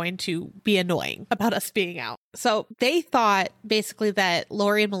they were going to be annoying about us being out. So they thought basically that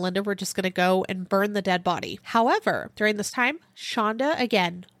Laurie and Melinda were just going to go and burn the dead body. However, during this time, Shonda,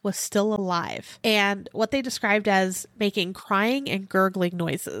 again, was still alive and what they described as making crying and gurgling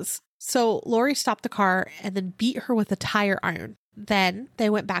noises. So Laurie stopped the car and then beat her with a tire iron. Then they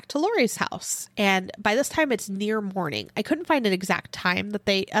went back to Laurie's house. And by this time, it's near morning. I couldn't find an exact time that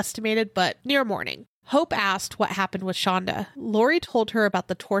they estimated, but near morning. Hope asked what happened with Shonda. Laurie told her about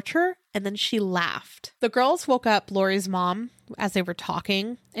the torture, and then she laughed. The girls woke up Laurie's mom as they were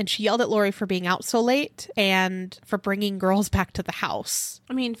talking, and she yelled at Laurie for being out so late and for bringing girls back to the house.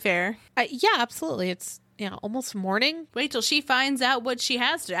 I mean, fair. Yeah, absolutely. It's, almost morning. Wait till she finds out what she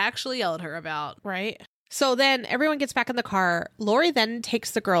has to actually yell at her about. Right. So then everyone gets back in the car. Laurie then takes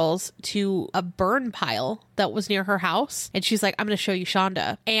the girls to a burn pile that was near her house. And she's like, I'm going to show you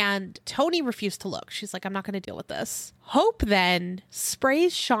Shonda. And Tony refused to look. She's like, I'm not going to deal with this. Hope then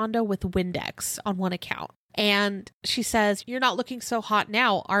sprays Shonda with Windex on one account. And she says, you're not looking so hot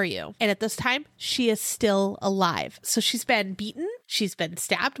now, are you? And at this time, she is still alive. So she's been beaten. She's been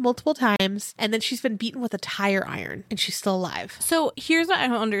stabbed multiple times. And then she's been beaten with a tire iron. And she's still alive. So here's what I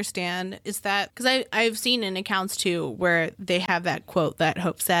don't understand is that, because I've seen in accounts too where they have that quote that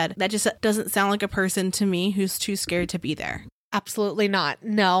Hope said, that just doesn't sound like a person to me who's too scared to be there. Absolutely not.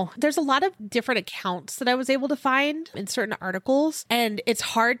 No. There's a lot of different accounts that I was able to find in certain articles, and it's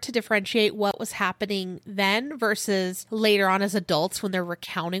hard to differentiate what was happening then versus later on as adults when they're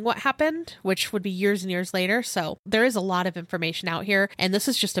recounting what happened, which would be years and years later. So there is a lot of information out here, and this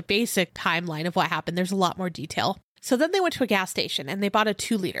is just a basic timeline of what happened. There's a lot more detail. So then they went to a gas station and they bought a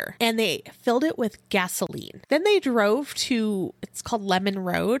 2-liter and they filled it with gasoline. Then they drove to, it's called Lemon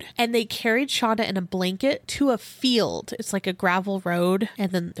Road, and they carried Shonda in a blanket to a field. It's like a gravel road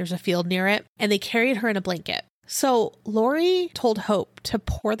and then there's a field near it, and they carried her in a blanket. So Laurie told Hope to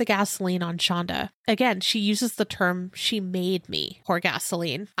pour the gasoline on Shonda. Again, she uses the term, she made me pour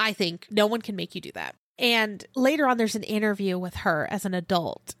gasoline. I think no one can make you do that. And later on, there's an interview with her as an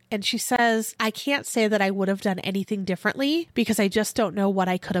adult. And she says, I can't say that I would have done anything differently because I just don't know what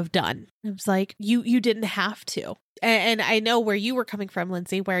I could have done. It was like, you didn't have to. And I know where you were coming from,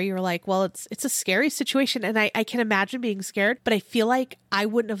 Lindsay, where you were like, well, it's a scary situation. And I can imagine being scared, but I feel like I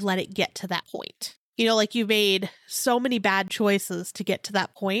wouldn't have let it get to that point. You know, like you made so many bad choices to get to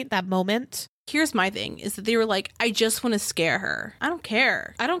that point, that moment. Here's my thing, is that they were like, I just want to scare her. I don't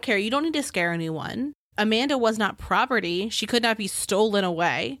care. You don't need to scare anyone. Amanda was not property. She could not be stolen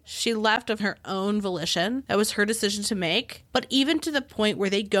away. She left of her own volition. That was her decision to make. But even to the point where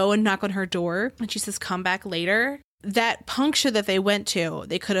they go and knock on her door and she says, come back later. That puncture that they went to,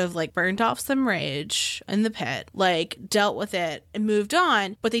 they could have like burned off some rage in the pit, like dealt with it and moved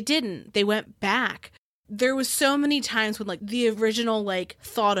on, but they didn't. They went back. There was so many times when like the original like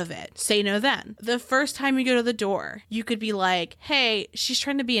thought of it, say no then. The first time you go to the door, you could be like, hey, she's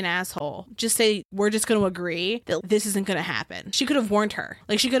trying to be an asshole. Just say, we're just going to agree that this isn't going to happen. She could have warned her.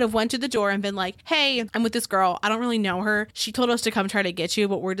 Like she could have went to the door and been like, hey, I'm with this girl. I don't really know her. She told us to come try to get you,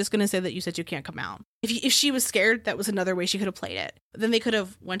 but we're just going to say that you said you can't come out. If she was scared, that was another way she could have played it. Then they could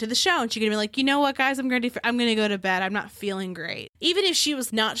have went to the show and she could have been like, you know what, guys, I'm going to go to bed. I'm not feeling great. Even if she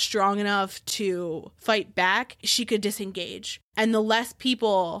was not strong enough to fight back, she could disengage. And the less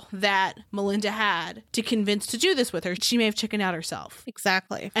people that Melinda had to convince to do this with her, she may have chickened out herself.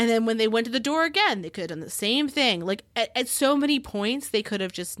 Exactly. And then when they went to the door again, they could have done the same thing. Like at so many points, they could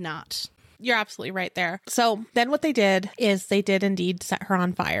have just not. You're absolutely right there. So then what they did is they did indeed set her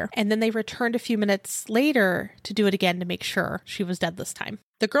on fire. And then they returned a few minutes later to do it again to make sure she was dead this time.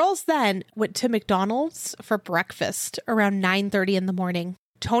 The girls then went to McDonald's for breakfast around 9:30 in the morning.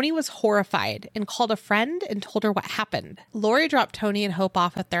 Tony was horrified and called a friend and told her what happened. Lori dropped Tony and Hope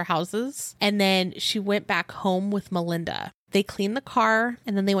off at their houses, and then she went back home with Melinda. They cleaned the car,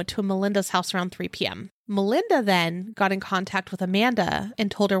 and then they went to Melinda's house around 3 p.m. Melinda then got in contact with Amanda and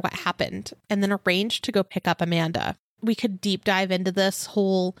told her what happened, and then arranged to go pick up Amanda. We could deep dive into this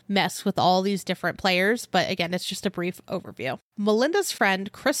whole mess with all these different players, but again, it's just a brief overview. Melinda's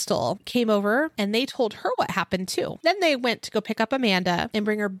friend, Crystal, came over and they told her what happened too. Then they went to go pick up Amanda and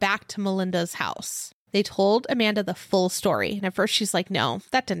bring her back to Melinda's house. They told Amanda the full story. And at first she's like, no,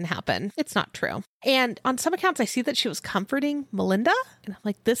 that didn't happen. It's not true. And on some accounts, I see that she was comforting Melinda. And I'm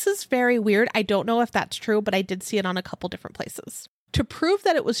like, this is very weird. I don't know if that's true, but I did see it on a couple different places. To prove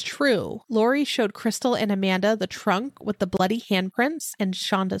that it was true, Lori showed Crystal and Amanda the trunk with the bloody handprints and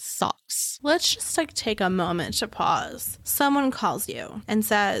Shonda's socks. Let's just take a moment to pause. Someone calls you and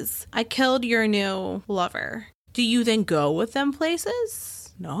says, I killed your new lover. Do you then go with them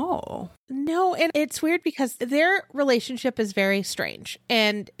places? No. No, and it's weird because their relationship is very strange.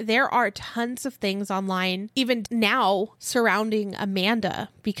 And there are tons of things online, even now, surrounding Amanda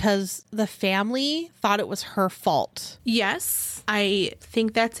because the family thought it was her fault. Yes, I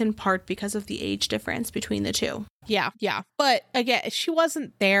think that's in part because of the age difference between the two. Yeah. But again, she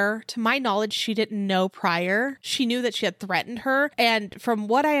wasn't there. To my knowledge, she didn't know prior. She knew that she had threatened her. And from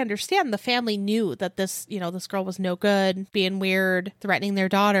what I understand, the family knew that this girl was no good, being weird, threatening their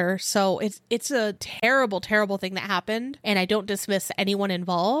daughter. So it's a terrible, terrible thing that happened. And I don't dismiss anyone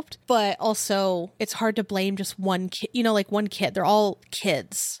involved, but also it's hard to blame just one kid, one kid. They're all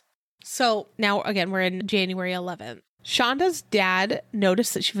kids. So now again, we're in January 11th. Shonda's dad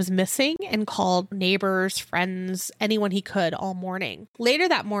noticed that she was missing and called neighbors, friends, anyone he could all morning. Later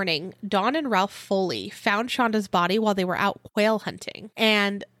that morning, Dawn and Ralph Foley found Shonda's body while they were out quail hunting,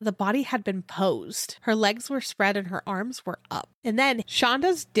 and the body had been posed. Her legs were spread and her arms were up. And then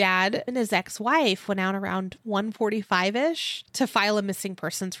Shonda's dad and his ex-wife went out around 1:45-ish to file a missing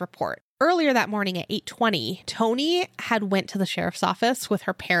persons report. Earlier that morning at 8:20, Tony had went to the sheriff's office with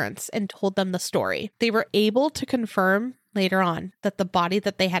her parents and told them the story. They were able to confirm later on that the body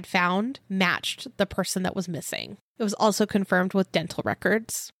that they had found matched the person that was missing. It was also confirmed with dental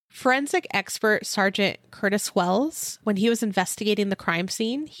records. Forensic expert Sergeant Curtis Wells, when he was investigating the crime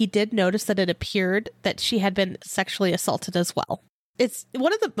scene, he did notice that it appeared that she had been sexually assaulted as well. It's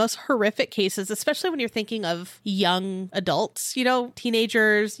one of the most horrific cases, especially when you're thinking of young adults,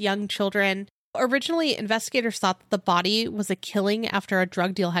 teenagers, young children. Originally, investigators thought that the body was a killing after a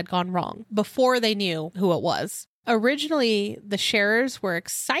drug deal had gone wrong, before they knew who it was. Originally, the sheriffs were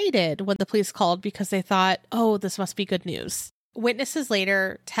excited when the police called because they thought, oh, this must be good news. Witnesses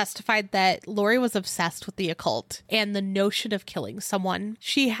later testified that Lori was obsessed with the occult and the notion of killing someone.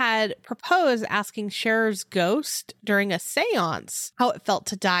 She had proposed asking Cher's ghost during a seance how it felt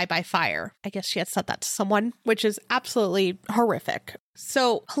to die by fire. I guess she had said that to someone, which is absolutely horrific.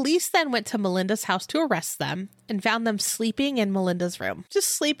 So police then went to Melinda's house to arrest them and found them sleeping in Melinda's room.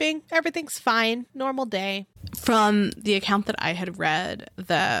 Just sleeping. Everything's fine. Normal day. From the account that I had read,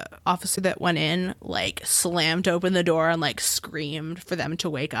 the officer that went in, like, slammed open the door and, like, screamed for them to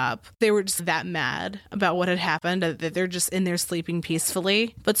wake up. They were just that mad about what had happened that they're just in there sleeping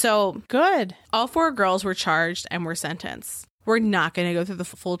peacefully. But so, Good. all 4 girls were charged and were sentenced. We're not going to go through the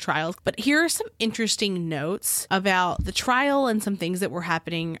full trial, but here are some interesting notes about the trial and some things that were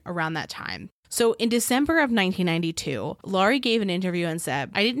happening around that time. So in December of 1992, Laurie gave an interview and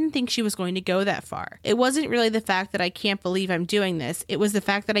said, "I didn't think she was going to go that far. It wasn't really the fact that I can't believe I'm doing this. It was the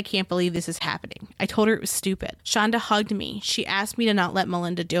fact that I can't believe this is happening. I told her it was stupid. Shonda hugged me. She asked me to not let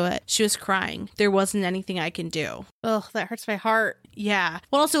Melinda do it. She was crying. There wasn't anything I can do." Ugh, that hurts my heart. Yeah.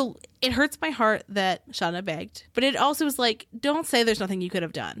 Well, also, it hurts my heart that Shonda begged, but it also was like, don't say there's nothing you could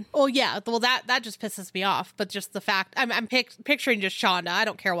have done. Oh, yeah. Well, that just pisses me off. But just the fact, I'm picturing just Shonda. I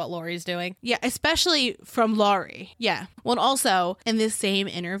don't care what Laurie's doing. Yeah, especially from Laurie. Yeah. Well, and also, in this same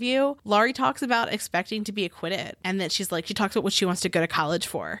interview, Laurie talks about expecting to be acquitted and that she talks about what she wants to go to college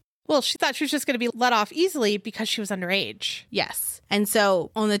for. Well, she thought she was just going to be let off easily because she was underage. Yes. And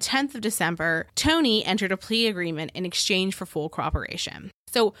so on the 10th of December, Tony entered a plea agreement in exchange for full cooperation.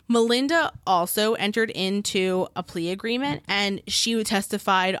 So Melinda also entered into a plea agreement, and she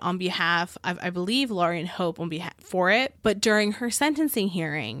testified on behalf of, I believe, Laurie and Hope on behalf for it. But during her sentencing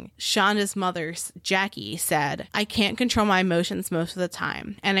hearing, Shonda's mother, Jackie, said, "I can't control my emotions most of the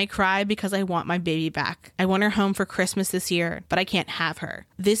time, and I cry because I want my baby back. I want her home for Christmas this year, but I can't have her.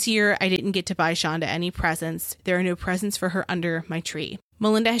 This year, I didn't get to buy Shonda any presents. There are no presents for her under my tree.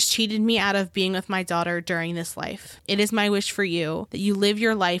 Melinda has cheated me out of being with my daughter during this life. It is my wish for you that you live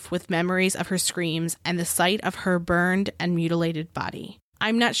your life with memories of her screams and the sight of her burned and mutilated body.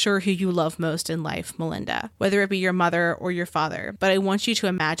 I'm not sure who you love most in life, Melinda, whether it be your mother or your father, but I want you to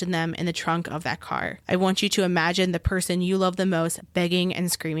imagine them in the trunk of that car. I want you to imagine the person you love the most begging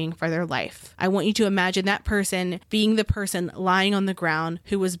and screaming for their life. I want you to imagine that person being the person lying on the ground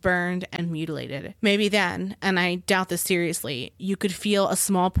who was burned and mutilated. Maybe then, and I doubt this seriously, you could feel a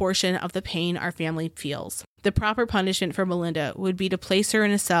small portion of the pain our family feels. The proper punishment for Melinda would be to place her in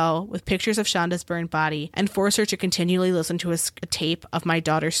a cell with pictures of Shonda's burned body and force her to continually listen to a tape of my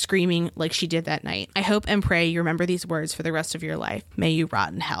daughter screaming like she did that night. I hope and pray you remember these words for the rest of your life. May you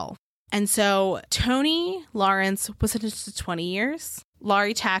rot in hell." And so Tony Lawrence was sentenced to 20 years.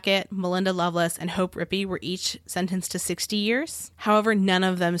 Laurie Tackett, Melinda Loveless, and Hope Rippey were each sentenced to 60 years. However, none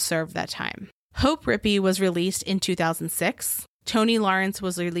of them served that time. Hope Rippey was released in 2006. Tony Lawrence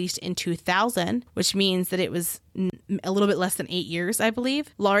was released in 2000, which means that it was a little bit less than 8 years, I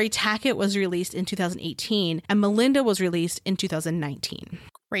believe. Laurie Tackett was released in 2018, and Melinda was released in 2019.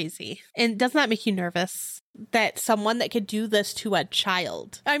 Crazy. And doesn't that make you nervous that someone that could do this to a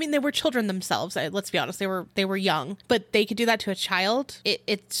child? I mean, they were children themselves. Let's be honest. They were young, but they could do that to a child.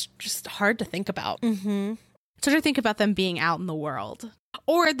 It's just hard to think about. Mm-hmm. So to think about them being out in the world.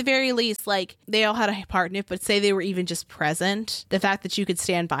 Or at the very least, like, they all had a part in it, but say they were even just present. The fact that you could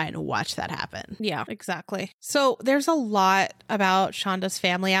stand by and watch that happen. Yeah, exactly. So there's a lot about Shonda's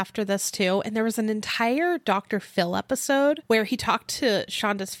family after this, too. And there was an entire Dr. Phil episode where he talked to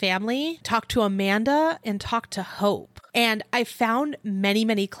Shonda's family, talked to Amanda, and talked to Hope. And I found many,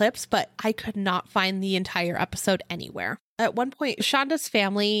 many clips, but I could not find the entire episode anywhere. At one point, Shonda's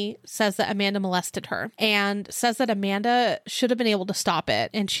family says that Amanda molested her and says that Amanda should have been able to stop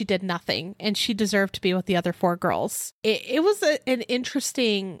it, and she did nothing, and she deserved to be with the other 4 girls. It was an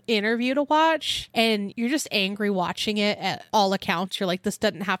interesting interview to watch, and you're just angry watching it at all accounts. You're like, this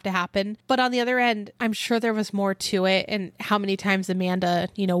didn't have to happen. But on the other end, I'm sure there was more to it, and how many times Amanda,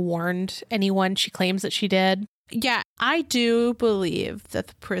 warned anyone she claims that she did. Yeah, I do believe that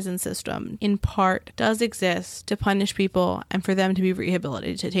the prison system, in part, does exist to punish people and for them to be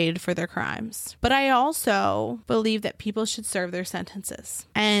rehabilitated for their crimes. But I also believe that people should serve their sentences.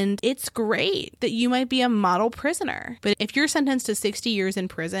 And it's great that you might be a model prisoner. But if you're sentenced to 60 years in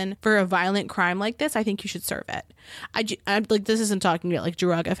prison for a violent crime like this, I think you should serve it. I'm like, this isn't talking about like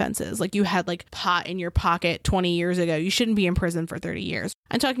drug offenses. Like you had like pot in your pocket 20 years ago. You shouldn't be in prison for 30 years.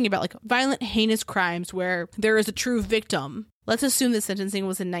 I'm talking about like violent, heinous crimes where there is a true victim. Let's assume the sentencing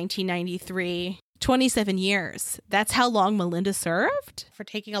was in 1993. 27 years. That's how long Melinda served? For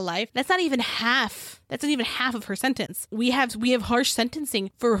taking a life? That's not even half. That's not even half of her sentence. We have harsh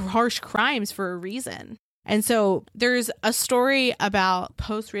sentencing for harsh crimes for a reason. And so there's a story about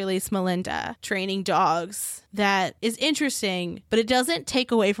post-release Melinda training dogs that is interesting, but it doesn't take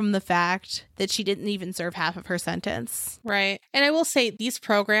away from the fact that she didn't even serve half of her sentence. Right. And I will say these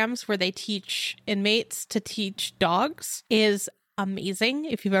programs where they teach inmates to teach dogs is amazing.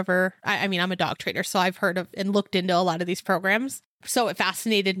 If you've ever, I mean, I'm a dog trainer, so I've heard of and looked into a lot of these programs. So it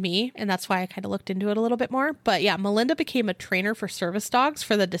fascinated me, and that's why I kind of looked into it a little bit more. But yeah, Melinda became a trainer for service dogs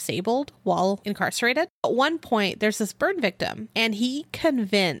for the disabled while incarcerated. At one point, there's this burn victim, and he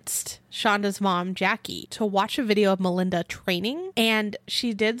convinced Shonda's mom, Jackie, to watch a video of Melinda training. And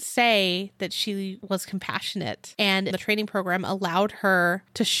she did say that she was compassionate, and the training program allowed her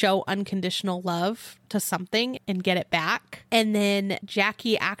to show unconditional love to something and get it back. And then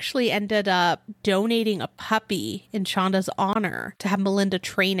Jackie actually ended up donating a puppy in Shonda's honor to have Melinda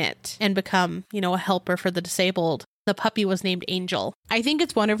train it and become, a helper for the disabled. The puppy was named Angel. I think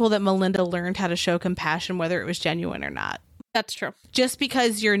it's wonderful that Melinda learned how to show compassion, whether it was genuine or not. That's true. Just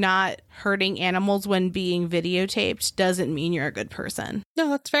because you're not hurting animals when being videotaped doesn't mean you're a good person. No,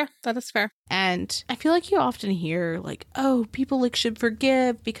 that's fair. That is fair. And I feel like you often hear like, oh, people should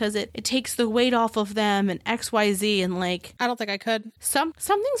forgive because it takes the weight off of them and XYZ. And like, I don't think I could. Some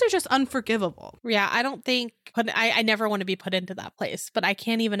things are just unforgivable. Yeah, I don't think, I never want to be put into that place, but I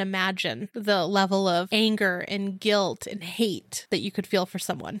can't even imagine the level of anger and guilt and hate that you could feel for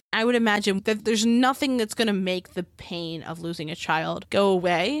someone. I would imagine that there's nothing that's going to make the pain of losing a child go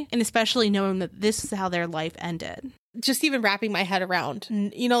away. And especially knowing that this is how their life ended. Just even wrapping my head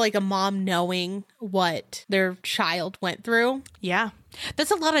around, like a mom knowing what their child went through. Yeah.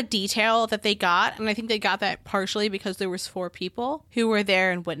 That's a lot of detail that they got. And I think they got that partially because there was 4 people who were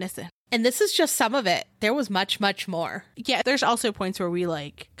there and witnessed it. And this is just some of it. There was much, much more. Yeah. There's also points where we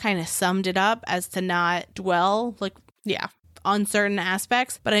kind of summed it up as to not dwell on certain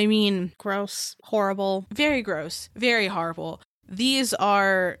aspects. But I mean, gross, horrible, very gross, very horrible. These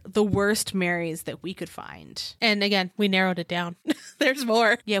are the worst Marys that we could find. And again, we narrowed it down. There's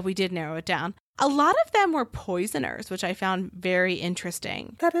more. Yeah, we did narrow it down. A lot of them were poisoners, which I found very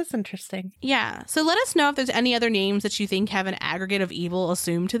interesting. That is interesting. Yeah. So let us know if there's any other names that you think have an aggregate of evil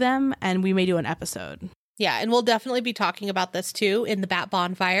assumed to them, and we may do an episode. Yeah, and we'll definitely be talking about this too in the Bat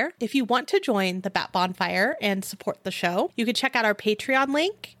Bonfire. If you want to join the Bat Bonfire and support the show, you can check out our Patreon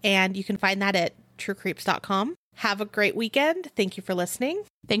link, and you can find that at truecreeps.com. Have a great weekend. Thank you for listening.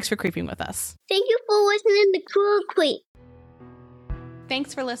 Thanks for creeping with us. Thank you for listening to True Creep.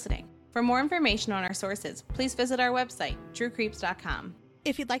 Thanks for listening. For more information on our sources, please visit our website, truecreeps.com.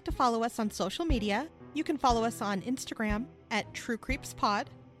 If you'd like to follow us on social media, you can follow us on Instagram at TrueCreepsPod,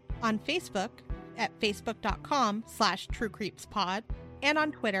 on Facebook at facebook.com/TrueCreepsPod, and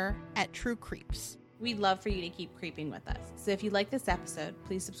on Twitter at TrueCreeps. We'd love for you to keep creeping with us. So if you like this episode,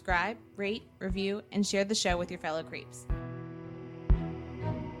 please subscribe, rate, review, and share the show with your fellow creeps.